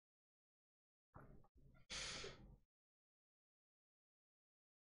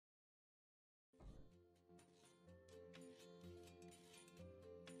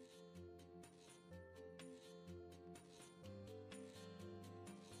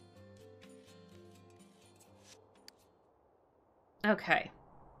 Okay.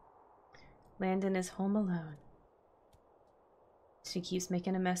 Landon is home alone. She keeps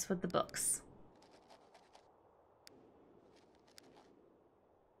making a mess with the books.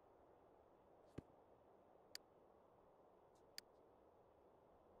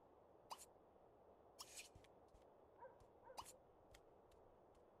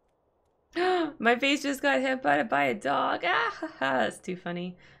 My face just got hit by a dog. Ah, that's too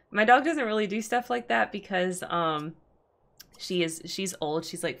funny. My dog doesn't really do stuff like that because she's old.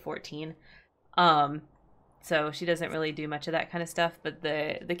 She's like 14. So she doesn't really do much of that kind of stuff, but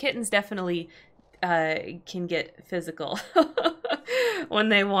the kittens definitely can get physical when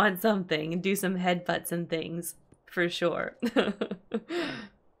they want something and do some headbutts and things for sure.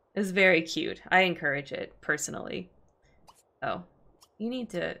 It's very cute. I encourage it personally. Oh, you need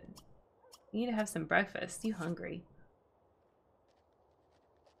to have some breakfast. You hungry?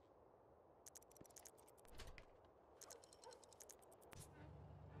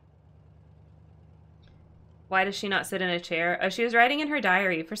 Why does she not sit in a chair? Oh, she was writing in her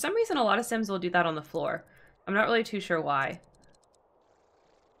diary. For some reason, a lot of Sims will do that on the floor. I'm not really too sure why.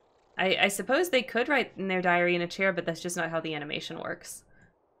 I suppose they could write in their diary in a chair, but that's just not how the animation works.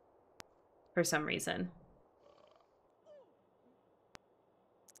 For some reason.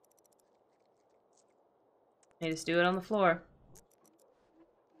 They just do it on the floor.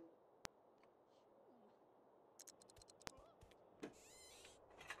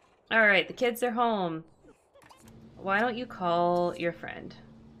 Alright, the kids are home. Why don't you call your friend?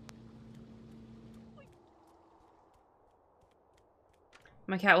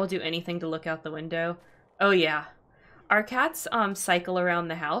 My cat will do anything to look out the window. Oh yeah. Our cats cycle around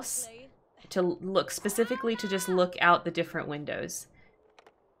the house to look, specifically to just look out the different windows.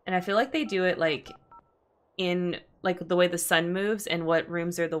 And I feel like they do it like in like the way the sun moves and what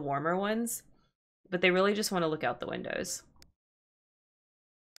rooms are the warmer ones. But they really just want to look out the windows.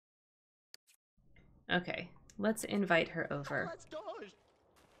 Okay, let's invite her over.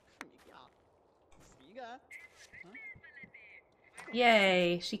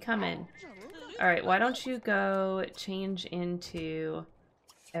 Yay, she coming. Alright, why don't you go change into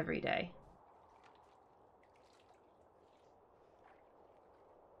everyday.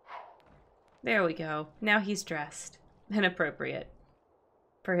 There we go. Now he's dressed and appropriate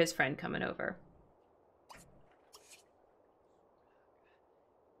for his friend coming over.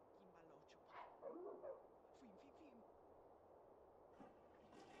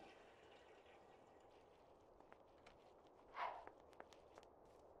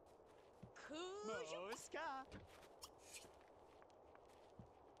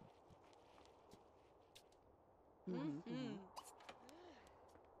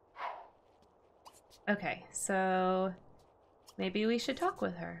 Okay, so maybe we should talk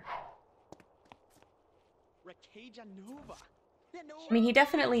with her. I mean, he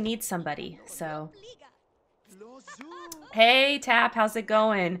definitely needs somebody, so. Hey, Tap, how's it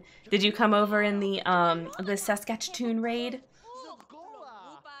going? Did you come over in the Saskatchewan raid?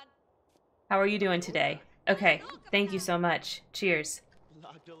 How are you doing today? Okay, thank you so much. Cheers.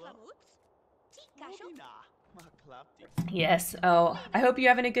 Yes, oh, I hope you're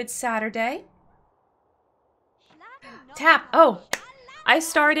having a good Saturday. Tap, oh, I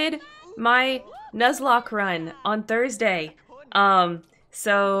started my Nuzlocke run on Thursday.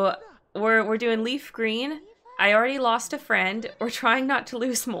 So we're doing Leaf Green. I already lost a friend. We're trying not to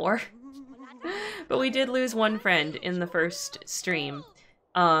lose more. But we did lose one friend in the first stream.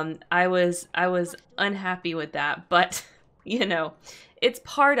 I was unhappy with that, but you know, it's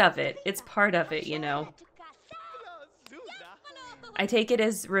part of it. It's part of it, you know. I take it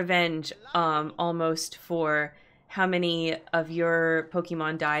as revenge, almost for how many of your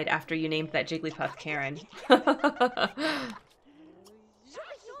Pokemon died after you named that Jigglypuff Karen.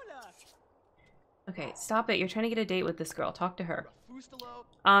 Okay, stop it. You're trying to get a date with this girl. Talk to her.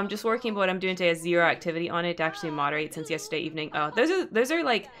 Just working, but what I'm doing today has 0 activity on it to actually moderate since yesterday evening. Oh, those are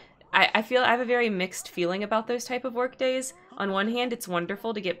like, I feel I have a very mixed feeling about those type of work days. On one hand, it's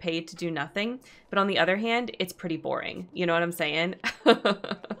wonderful to get paid to do nothing, but on the other hand, it's pretty boring. You know what I'm saying?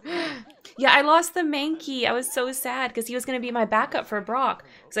 Yeah, I lost the Mankey. I was so sad because he was going to be my backup for Brock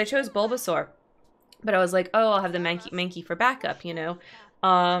because I chose Bulbasaur. But I was like, oh, I'll have the Mankey for backup, you know?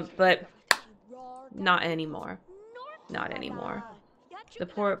 But not anymore. Not anymore. The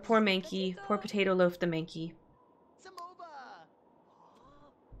poor Mankey, poor potato loaf the Mankey.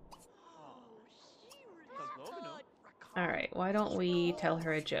 Alright, why don't we tell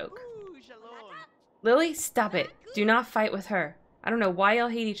her a joke? Lily, stop it. Do not fight with her. I don't know why y'all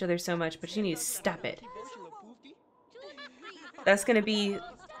hate each other so much, but you need to stop it. That's gonna be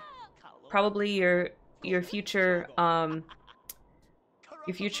probably your future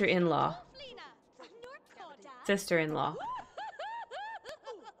in-law. Sister-in-law.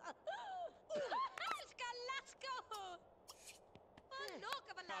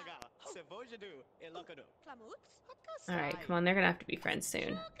 Alright, come on, they're gonna have to be friends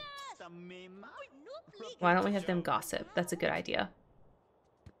soon. Why don't we have them gossip? That's a good idea.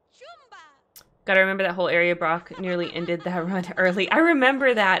 Gotta remember that whole area Brock nearly ended that run early. I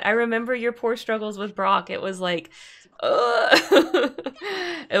remember that. I remember your poor struggles with Brock. It was like, ugh.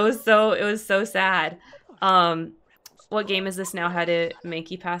 It was so sad. What game is this now? How did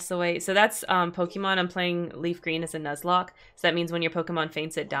Mankey pass away? So that's Pokemon. I'm playing Leaf Green as a Nuzlocke. So that means when your Pokemon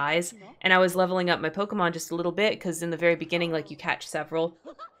faints, it dies. And I was leveling up my Pokemon just a little bit because in the very beginning, like, you catch several.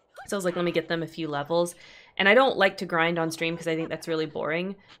 So I was like, let me get them a few levels. And I don't like to grind on stream because I think that's really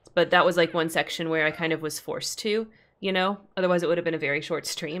boring. But that was like one section where I kind of was forced to, you know? Otherwise, it would have been a very short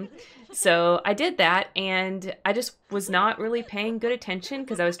stream. So I did that, and I just was not really paying good attention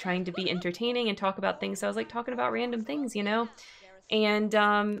because I was trying to be entertaining and talk about things. So I was like talking about random things, you know? And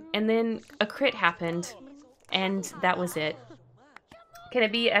then a crit happened, and that was it. Can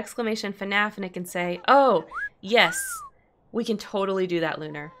it be exclamation FNAF and it can say, oh, yes, we can totally do that,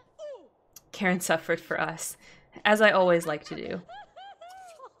 Lunar. Karen suffered for us, as I always like to do.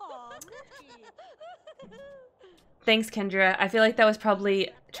 Thanks, Kendra. I feel like that was probably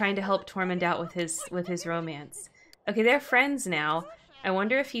trying to help Tormund out with his romance. Okay, they're friends now. I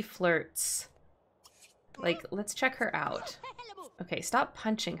wonder if he flirts. Like, let's check her out. Okay, stop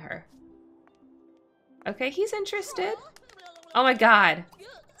punching her. Okay, he's interested. Oh my god.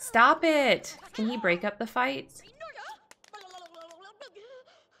 Stop it! Can he break up the fight?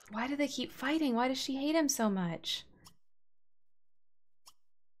 Why do they keep fighting? Why does she hate him so much?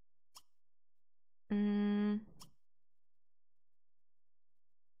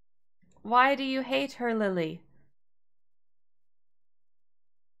 Why do you hate her, Lily?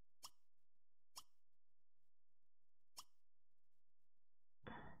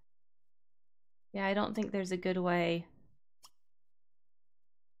 Yeah, I don't think there's a good way.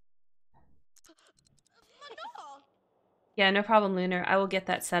 Yeah, no problem, Lunar. I will get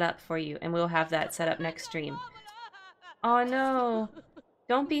that set up for you, and we'll have that set up next stream. Oh no.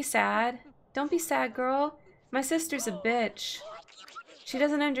 Don't be sad. Don't be sad, girl. My sister's a bitch. She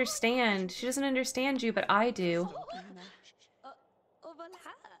doesn't understand. She doesn't understand you, but I do.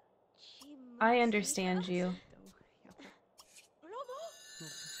 I understand you.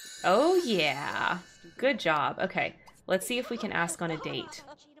 Oh yeah. Good job. Okay. Let's see if we can ask on a date.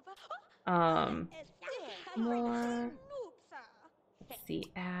 More. Let's see.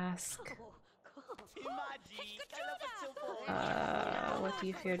 Ask. What do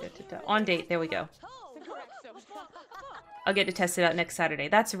you fear? On date. There we go. I'll get to test it out next Saturday.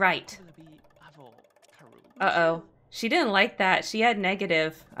 That's right. Uh-oh. She didn't like that. She had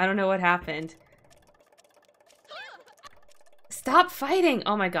negative. I don't know what happened. Stop fighting!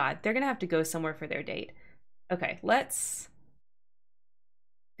 Oh my god, they're gonna have to go somewhere for their date. Okay, let's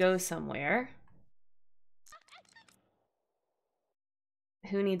go somewhere.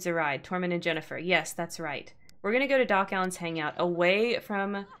 Who needs a ride? Tormund and Jennifer. Yes, that's right. We're gonna go to Doc Allen's hangout away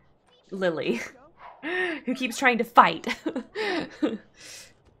from Lily, who keeps trying to fight.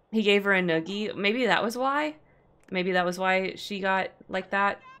 He gave her a noogie. Maybe that was why? Maybe that was why she got like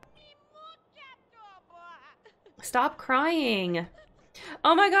that. Stop crying.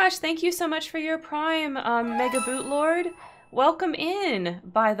 Oh my gosh, thank you so much for your Prime, Mega Boot Lord. Welcome in,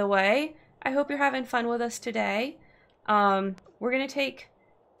 by the way. I hope you're having fun with us today. We're gonna take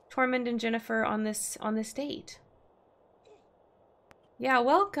Tormund and Jennifer on this date. Yeah,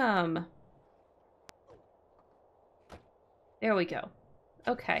 welcome. There we go.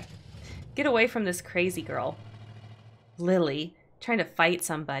 Okay. Get away from this crazy girl. Lily, trying to fight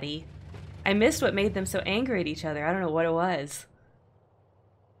somebody. I missed what made them so angry at each other. I don't know what it was.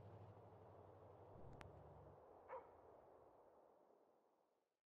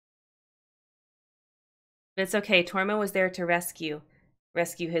 But it's okay. Tormund was there to rescue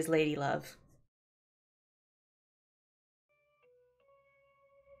his lady love.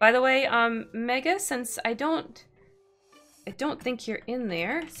 By the way, Mega, since I don't think you're in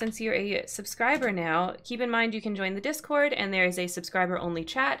there, since you're a subscriber now, keep in mind you can join the Discord and there is a subscriber only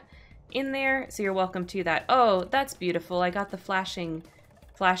chat in there, so you're welcome to that. Oh, that's beautiful. I got the flashing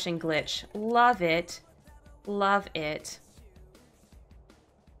glitch. Love it. Love it.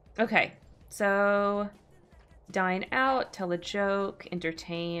 Okay, so dine out, tell a joke,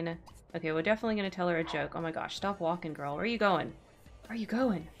 entertain. Okay, we're definitely gonna tell her a joke. Oh my gosh, stop walking, girl. Where are you going? Where are you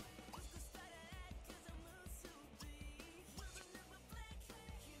going?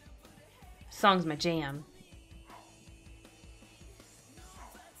 Song's my jam.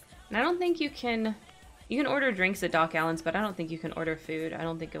 And I don't think you can order drinks at Doc Allen's, but I don't think you can order food. I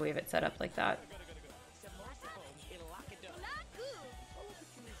don't think we have it set up like that.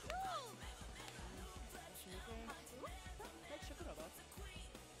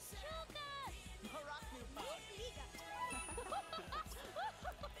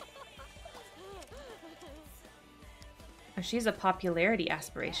 Oh, she's a popularity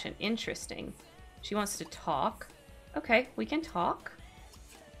aspiration. Interesting. She wants to talk. Okay, we can talk.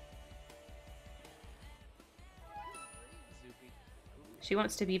 She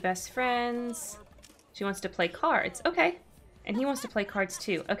wants to be best friends. She wants to play cards. Okay. And he wants to play cards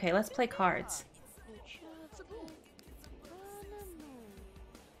too. Okay, let's play cards.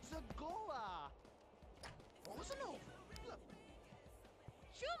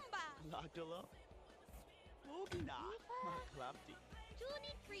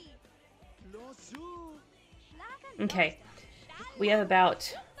 Okay. We have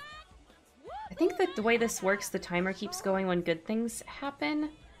about... I think that the way this works, the timer keeps going when good things happen.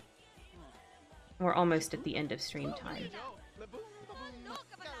 We're almost at the end of stream time.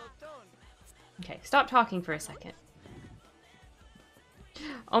 Okay, stop talking for a second.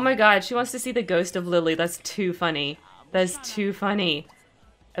 Oh my god, she wants to see the ghost of Lily. That's too funny. That's too funny.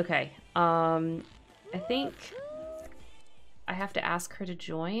 Okay, I think I have to ask her to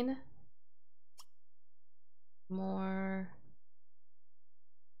join. More...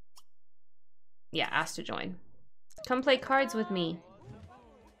 Yeah, ask to join. Come play cards with me.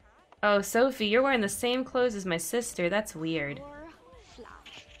 Oh, Sophie, you're wearing the same clothes as my sister. That's weird.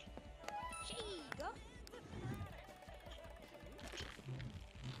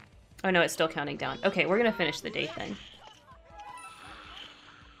 Oh no, it's still counting down. Okay, we're gonna finish the date then.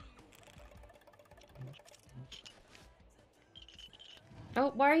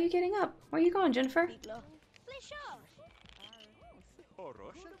 Oh, why are you getting up? Where are you going, Jennifer?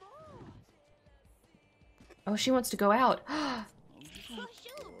 Oh, she wants to go out.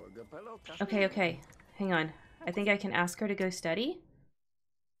 Okay, okay. Hang on. I think I can ask her to go study.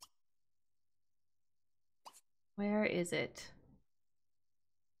 Where is it?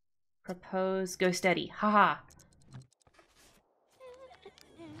 Propose, go steady. Haha.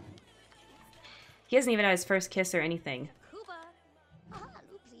 He hasn't even had his first kiss or anything.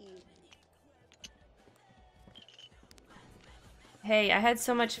 Hey, I had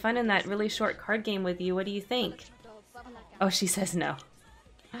so much fun in that really short card game with you. What do you think? Oh, she says no.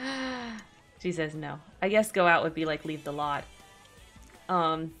 She says no. I guess go out would be like leave the lot.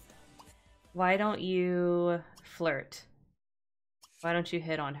 Why don't you flirt? Why don't you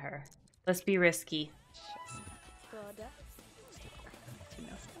hit on her? Let's be risky.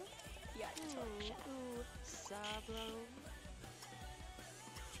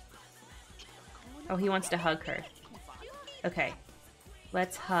 Oh, he wants to hug her. Okay,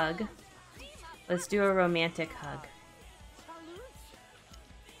 let's hug. Let's do a romantic hug.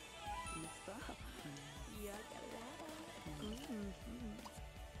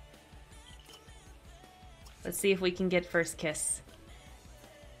 Let's see if we can get first kiss.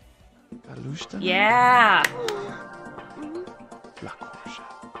 Yeah!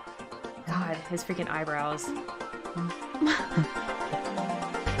 God, his freaking eyebrows.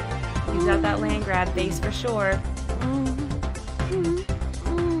 He's got that land grab face for sure.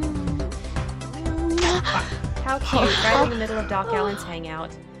 How cute, right in the middle of Doc Allen's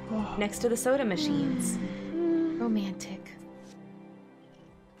hangout, next to the soda machines. Romantic.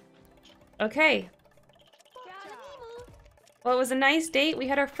 Okay. Well, it was a nice date. We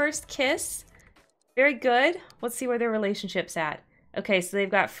had our first kiss. Very good. Let's see where their relationship's at. Okay, so they've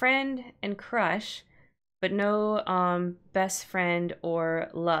got friend and crush, but no best friend or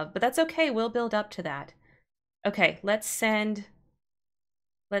love. But that's okay. We'll build up to that. Okay, let's send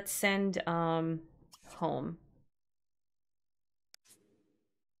home.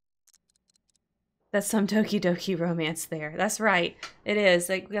 That's some Doki Doki romance there. That's right. It is.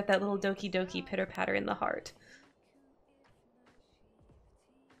 Like, we got that little Doki Doki pitter patter in the heart.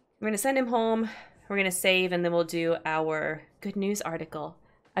 We're going to send him home. We're going to save, and then we'll do our good news article.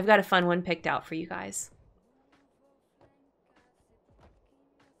 I've got a fun one picked out for you guys.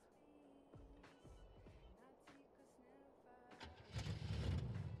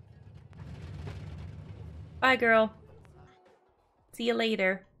 Bye, girl. See you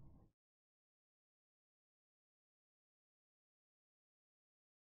later.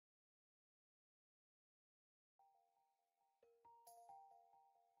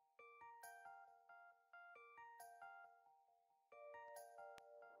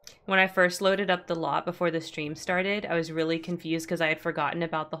 When I first loaded up the lot before the stream started, I was really confused because I had forgotten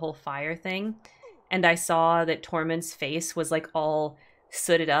about the whole fire thing. And I saw that Tormund's face was like all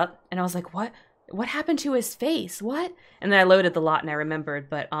sooted up. And I was like, what? What happened to his face? What? And then I loaded the lot and I remembered,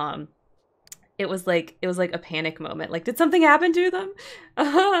 but it was like a panic moment. Like, did something happen to them?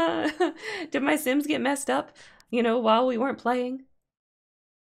 Did my Sims get messed up, you know, while we weren't playing?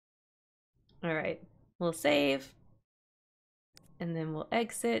 All right, we'll save. And then we'll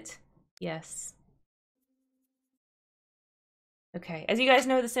exit. Yes. Okay, as you guys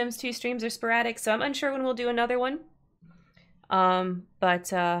know, the Sims 2 streams are sporadic, so I'm unsure when we'll do another one.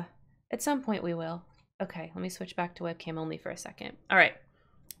 But at some point we will. Okay, let me switch back to webcam only for a second. All right,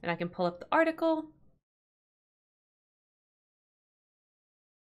 and I can pull up the article.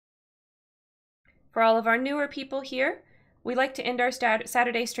 For all of our newer people here, we like to end our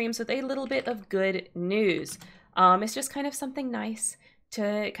Saturday streams with a little bit of good news. It's just kind of something nice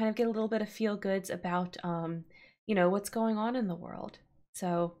to kind of get a little bit of feel goods about, you know, what's going on in the world.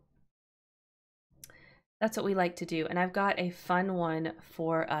 So that's what we like to do. And I've got a fun one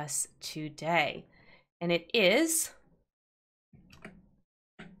for us today. And it is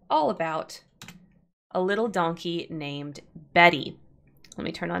all about a little donkey named Betty. Let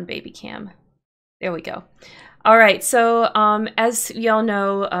me turn on baby cam. There we go. All right, so as y'all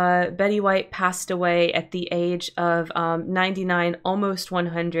know, Betty White passed away at the age of 99, almost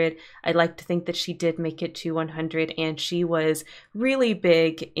 100. I'd like to think that she did make it to 100, and she was really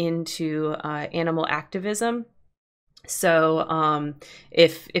big into animal activism. So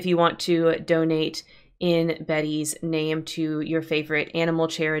if you want to donate in Betty's name to your favorite animal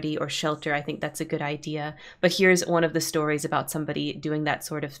charity or shelter, I think that's a good idea. But here's one of the stories about somebody doing that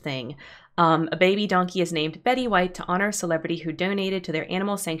sort of thing. A baby donkey is named Betty White to honor a celebrity who donated to their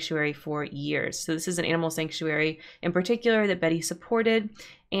animal sanctuary for years. So this is an animal sanctuary in particular that Betty supported.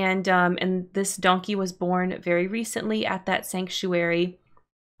 And this donkey was born very recently at that sanctuary.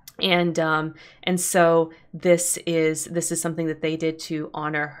 And so this is something that they did to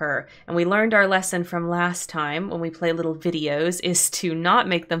honor her. And we learned our lesson from last time when we play little videos is to not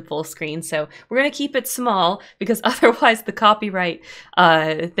make them full screen. So we're going to keep it small because otherwise the copyright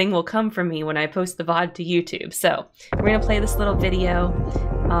thing will come from me when I post the VOD to YouTube. So we're going to play this little video.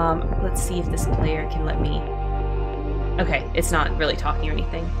 Let's see if this player can let me. Okay, it's not really talking or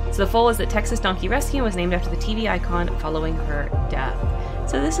anything. So the foal is that Texas Donkey Rescue was named after the TV icon following her death.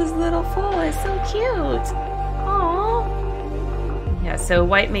 So this is little foal. It's so cute. Aww. Yeah, so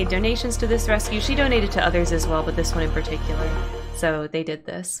White made donations to this rescue. She donated to others as well, but this one in particular. So they did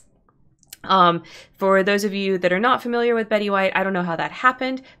this. For those of you that are not familiar with Betty White, I don't know how that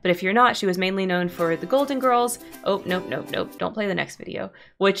happened, but if you're not, she was mainly known for The Golden Girls. Oh, nope, don't play the next video,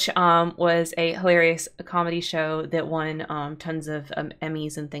 which was a hilarious comedy show that won tons of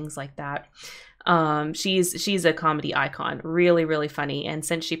Emmys and things like that. She's a comedy icon, really, really funny. And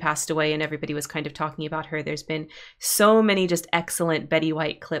since she passed away and everybody was kind of talking about her, there's been so many just excellent Betty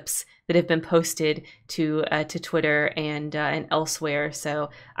White clips that have been posted to Twitter and elsewhere. So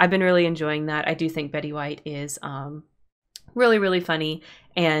I've been really enjoying that. I do think Betty White is really, really funny,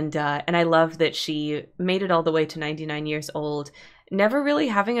 and I love that she made it all the way to 99 years old, never really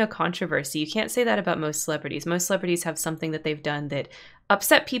having a controversy. You can't say that about most celebrities. Most celebrities have something that they've done that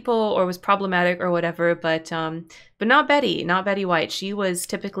upset people or was problematic or whatever, but not Betty, not Betty White. She was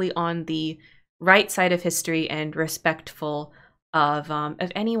typically on the right side of history and respectful of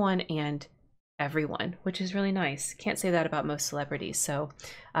anyone and everyone, which is really nice. Can't say that about most celebrities. So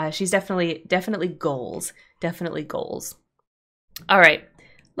she's definitely goals, definitely goals. All right,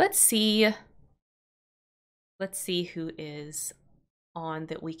 let's see who is on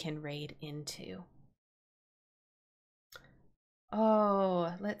that we can raid into.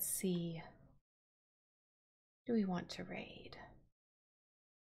 Oh, let's see. Who do we want to raid?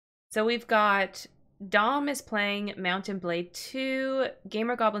 So we've got Dom is playing Mountain Blade 2,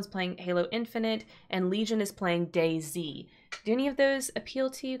 Gamer Goblin's playing Halo Infinite, and Legion is playing DayZ. Do any of those appeal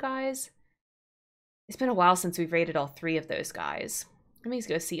to you guys? It's been a while since we've rated all three of those guys. Let me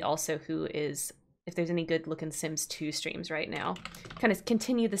go see also who is, if there's any good looking Sims 2 streams right now. Kind of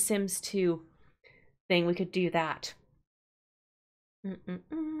continue the Sims 2 thing, we could do that. Let's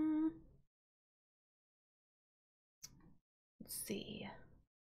see.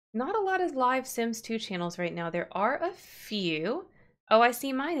 Not a lot of live Sims 2 channels right now. There are a few. Oh, I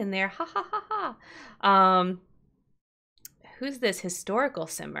see mine in there. Ha ha ha ha. Who's this historical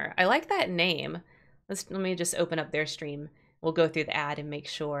simmer? I like that name. Let me just open up their stream. We'll go through the ad and make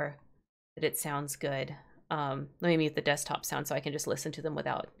sure that it sounds good. Let me mute the desktop sound so I can just listen to them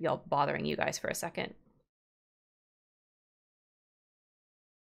without y'all bothering you guys for a second.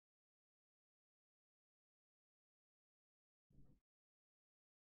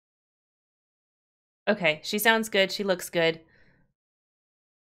 Okay, she sounds good. She looks good.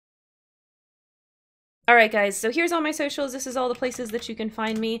 All right, guys, so here's all my socials. This is all the places that you can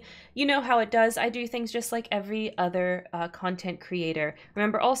find me. You know how it does. I do things just like every other content creator.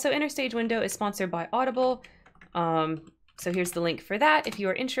 Remember, also, Interstage Window is sponsored by Audible. So here's the link for that if you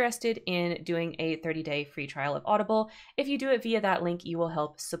are interested in doing a 30-day free trial of Audible. If you do it via that link, you will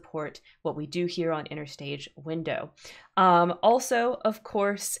help support what we do here on Interstage Window. Also, of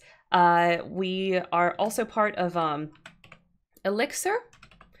course, we are also part of Elixir,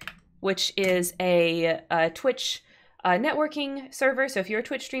 which is a Twitch networking server. So if you're a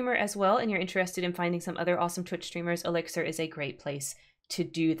Twitch streamer as well and you're interested in finding some other awesome Twitch streamers, Elixir is a great place to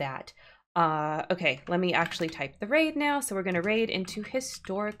do that. Okay, let me actually type the raid now. So we're going to raid into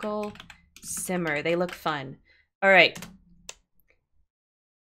Historical Simmer. They look fun. All right.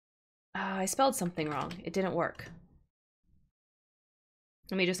 I spelled something wrong. It didn't work.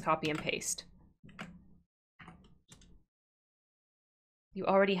 Let me just copy and paste. You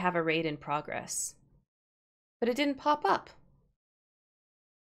already have a raid in progress. But it didn't pop up.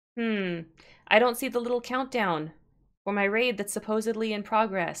 I don't see the little countdown for my raid that's supposedly in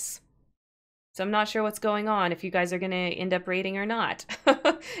progress. So I'm not sure what's going on, if you guys are going to end up raiding or not.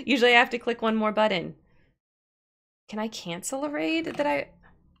 Usually I have to click one more button. Can I cancel a raid that I...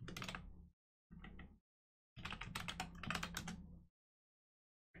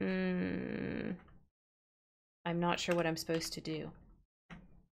 I'm not sure what I'm supposed to do.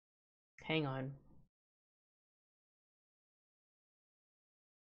 Hang on.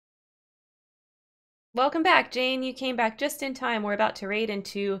 Welcome back, Jane. You came back just in time. We're about to raid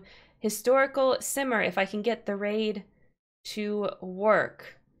into Historical Simmer. If I can get the raid to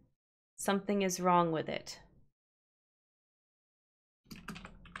work. Something is wrong with it.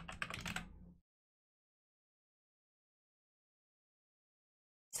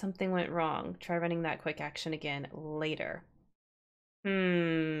 Something went wrong. Try running that quick action again later.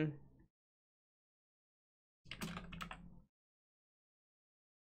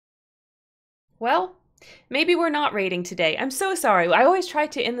 Well, maybe we're not raiding today. I'm so sorry. I always try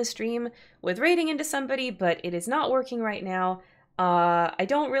to end the stream with raiding into somebody, but it is not working right now. I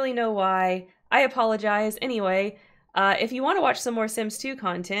don't really know why. I apologize. Anyway, if you want to watch some more Sims 2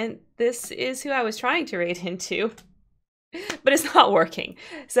 content, this is who I was trying to raid into. But it's not working.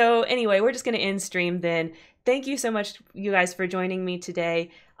 So anyway, we're just going to end stream then. Thank you so much, you guys, for joining me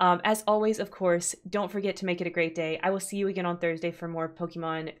today. As always, of course, don't forget to make it a great day. I will see you again on Thursday for more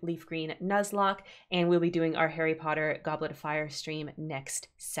Pokemon Leaf Green Nuzlocke, and we'll be doing our Harry Potter Goblet of Fire stream next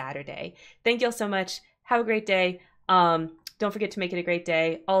Saturday. Thank you all so much. Have a great day. Don't forget to make it a great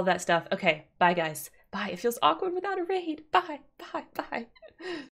day. All of that stuff. Okay, bye, guys. Bye. It feels awkward without a raid. Bye, bye, bye.